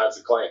those kinds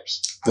of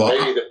claims. Well,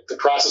 maybe the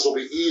process will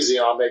be easy,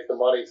 and I'll make the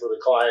money for the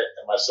client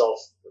and myself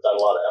without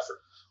a lot of effort.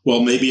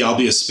 Well, maybe I'll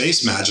be a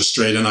space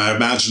magistrate, and I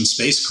imagine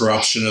space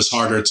corruption is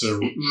harder to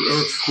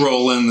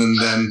roll in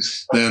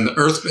than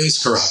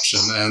Earth-based corruption.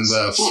 And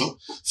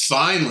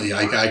finally,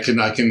 I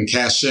can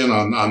cash in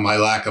on my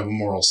lack of a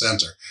moral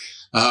center.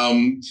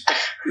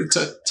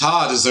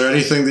 Todd, is there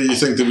anything that you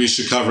think that we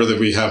should cover that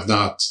we have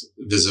not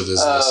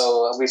vis-a-vis?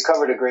 Oh, we've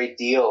covered a great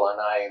deal, and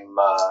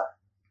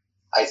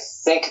I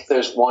think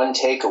there's one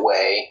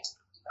takeaway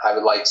I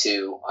would like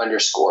to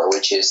underscore,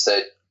 which is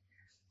that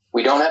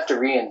we don't have to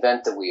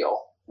reinvent the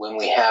wheel when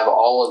we have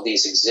all of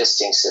these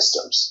existing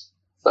systems.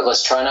 But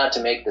let's try not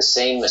to make the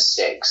same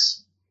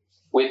mistakes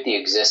with the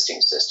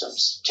existing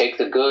systems. Take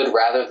the good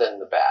rather than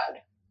the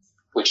bad,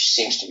 which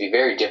seems to be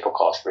very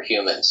difficult for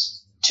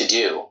humans to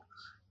do.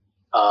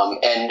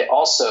 And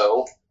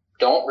also,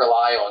 don't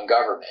rely on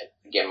government.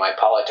 Again, my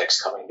politics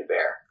coming to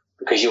bear,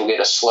 because you'll get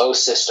a slow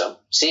system.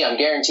 See, I'm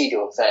guaranteed to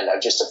offend.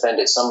 I've just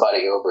offended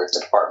somebody over at the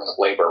Department of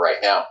Labor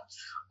right now.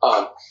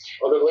 Well,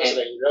 they're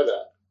listening. You know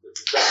that.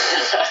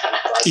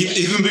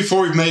 Even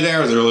before we've made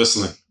air, they're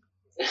listening.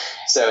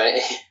 So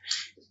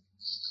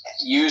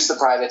use the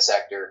private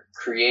sector,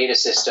 create a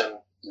system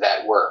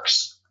that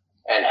works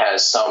and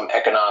has some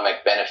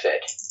economic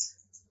benefit.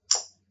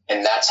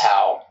 And that's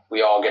how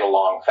we all get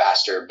along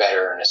faster,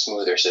 better, and a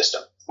smoother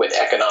system with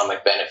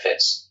economic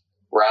benefits,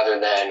 rather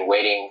than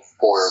waiting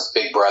for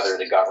Big Brother,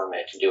 the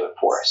government, to do it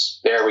for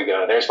us. There we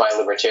go. There's my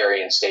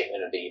libertarian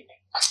statement of the evening.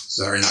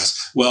 Very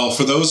nice. Well,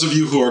 for those of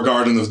you who are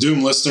Garden of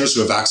Doom listeners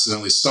who have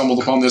accidentally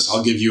stumbled upon this,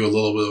 I'll give you a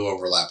little bit of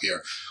overlap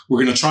here.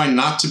 We're going to try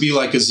not to be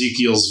like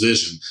Ezekiel's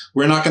vision.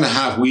 We're not going to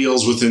have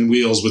wheels within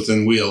wheels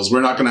within wheels.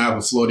 We're not going to have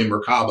a floating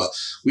Merkaba.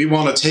 We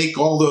want to take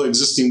all the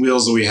existing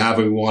wheels that we have,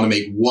 and we want to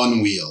make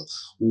one wheel.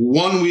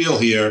 One wheel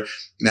here.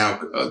 Now,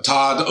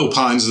 Todd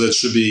opines that it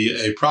should be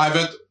a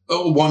private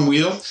one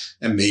wheel,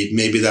 and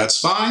maybe that's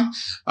fine.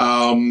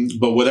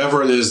 But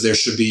whatever it is, there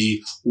should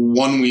be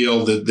one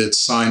wheel that's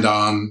signed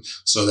on,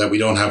 so that we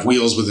don't have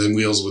wheels within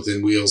wheels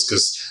within wheels,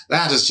 because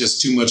that is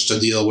just too much to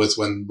deal with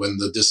when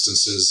the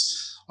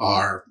distances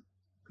are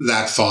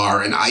that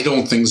far. And I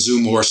don't think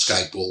Zoom or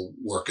Skype will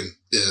work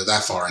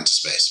that far into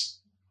space.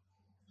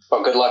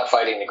 Well, good luck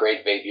fighting the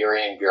great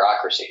Weberian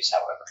bureaucracies,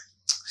 however.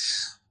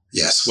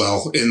 Yes,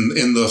 well,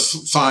 in the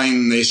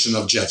fine nation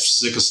of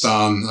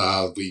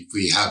Tajikistan,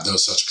 we have no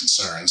such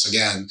concerns.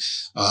 Again,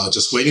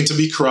 just waiting to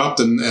be corrupt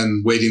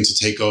and waiting to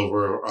take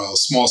over a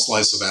small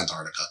slice of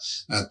Antarctica.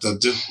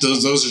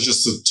 Those are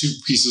just the two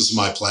pieces of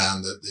my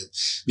plan that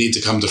need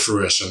to come to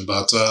fruition.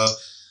 But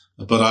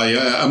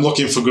I'm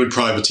looking for good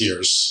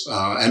privateers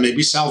and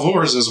maybe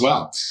salvors as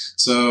well.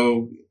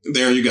 So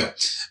there you go.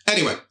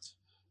 Anyway.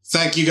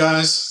 Thank you,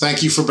 guys.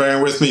 Thank you for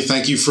bearing with me.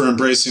 Thank you for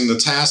embracing the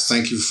task.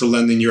 Thank you for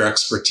lending your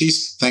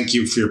expertise. Thank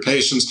you for your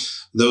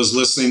patience. Those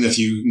listening, if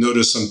you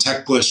notice some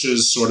tech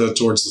glitches sort of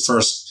towards the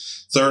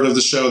first third of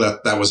the show,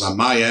 that was on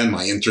my end.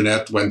 My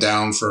internet went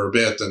down for a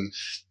bit, and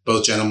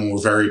both gentlemen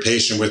were very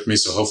patient with me.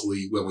 So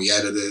hopefully when we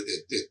edit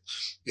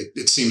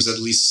it seems at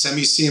least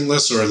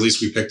semi-seamless, or at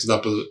least we picked it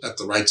up at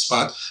the right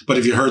spot. But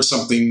if you heard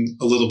something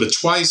a little bit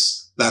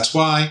twice, that's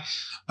why.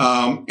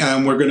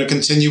 And we're going to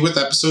continue with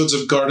episodes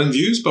of Garden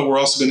Views, but we're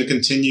also going to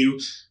continue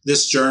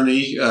this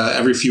journey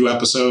every few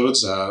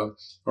episodes.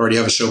 Already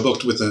have a show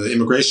booked with an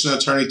immigration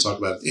attorney, talk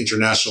about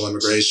international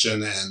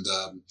immigration and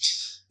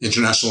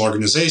international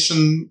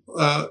organization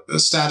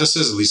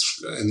statuses, at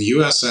least in the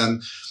U.S.,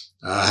 and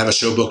have a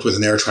show booked with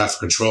an air traffic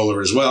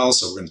controller as well.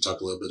 So we're going to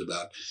talk a little bit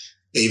about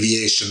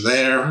aviation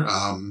there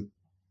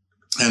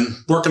and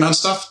working on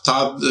stuff.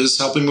 Todd is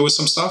helping me with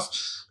some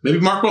stuff. Maybe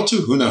Mark will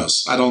too. Who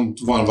knows? I don't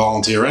want to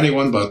volunteer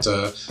anyone, but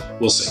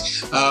we'll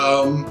see.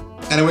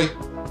 Anyway,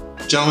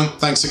 gentlemen,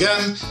 thanks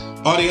again.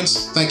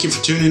 Audience, thank you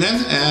for tuning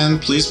in,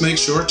 and please make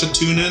sure to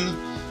tune in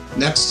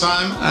next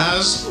time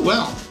as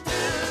well.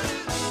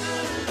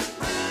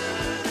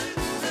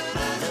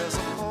 There's a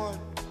port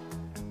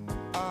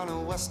on a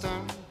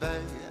western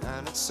bay,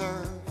 and it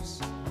serves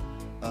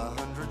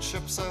 100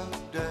 ships a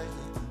day.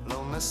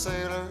 Lonely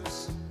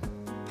sailors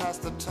pass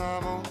the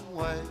time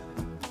away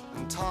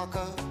and talk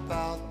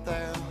about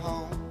their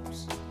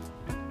homes.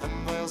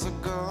 And there's a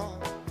girl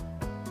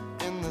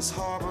in this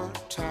harbor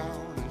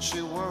town, and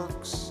she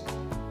works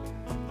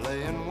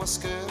laying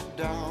whiskey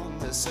down.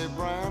 They say,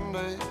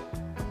 Brandy,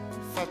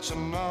 fetch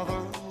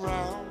another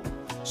round.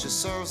 She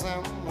serves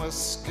them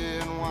whiskey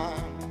and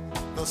wine.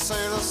 The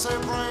sailors say,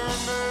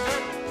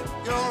 Brandy,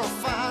 you're a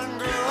fine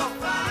girl.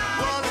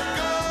 What a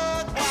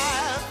good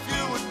wife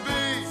you would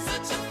be.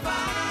 Such a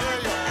fine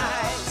girl. Your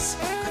eyes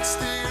could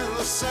steal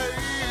a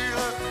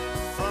sailor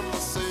from the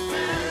sea.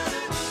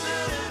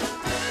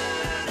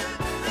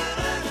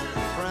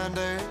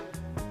 Brandy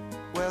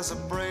wears a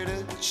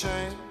braided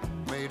chain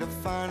made of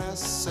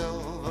finest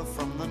silver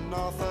from the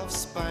north of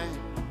Spain.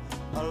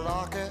 A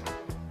locket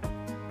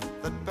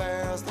that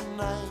bears the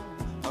name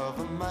of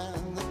a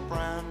man that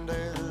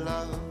Brandy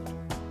loved.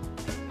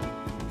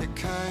 He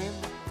came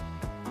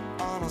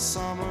on a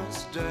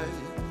summer's day,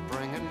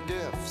 bringing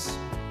gifts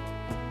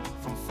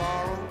from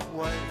far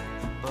away,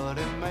 but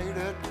he made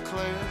it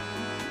clear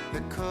he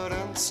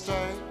couldn't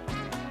stay.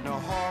 No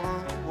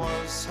harbor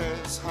was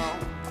his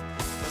home.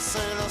 The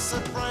sailor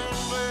said,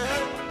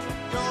 Brandy,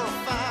 you're a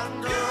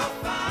fine girl.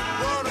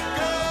 What a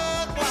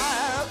good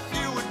wife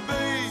you would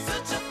be.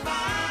 Such a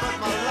fine but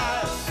my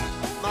life,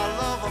 my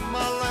love, and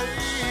my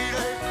lady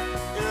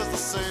is the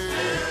sea.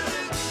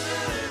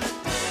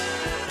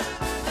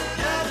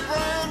 Yeah,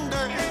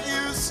 Brandy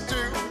used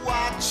to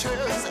watch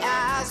his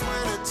eyes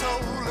when he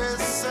told his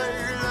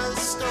sailor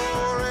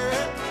story.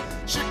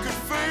 She could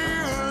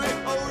feel the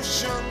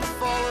ocean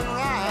fall and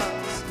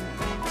rise.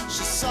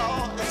 She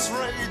saw its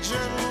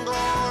raging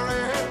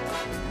glory,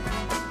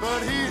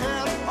 but he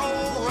had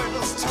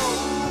always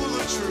told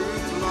the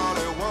truth. Lord,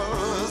 he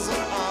was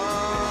an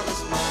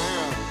honest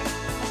man,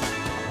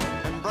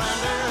 and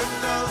Brandy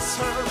does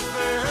her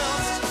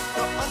best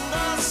to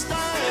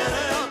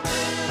understand.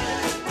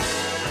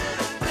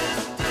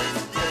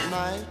 At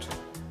night,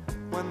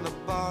 when the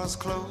bars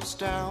close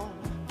down,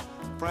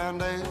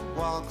 Brandy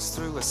walks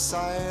through a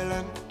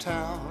silent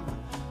town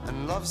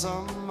and loves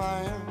a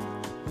man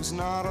who's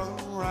not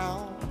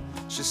around.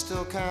 She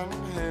still can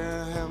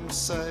hear him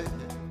say,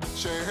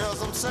 she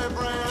hears him say,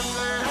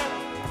 Brandy,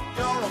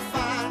 you're a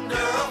fine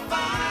girl.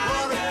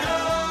 What a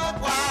good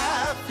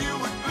wife you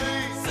would be.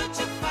 Such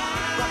a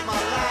fine but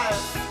my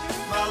life,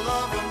 my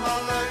love, and my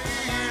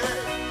lady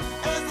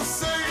is the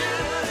sea.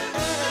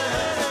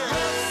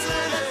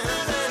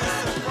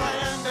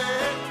 Brandy,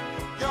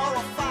 you're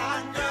a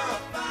fine girl.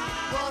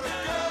 What a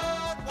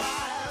good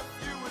wife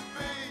you would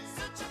be.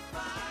 Such a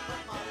fine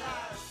but my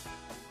life,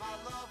 my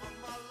love, and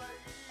my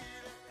lady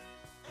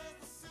is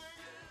the sea.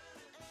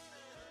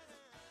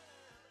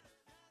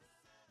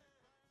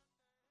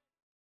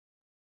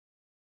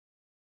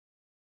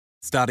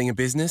 Starting a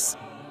business?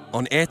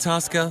 On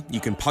Airtasker, you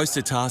can post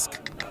a task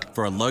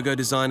for a logo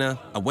designer,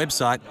 a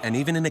website, and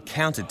even an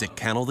accountant to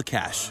count all the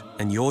cash.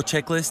 And your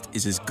checklist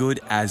is as good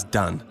as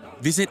done.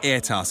 Visit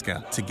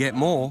Airtasker to get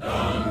more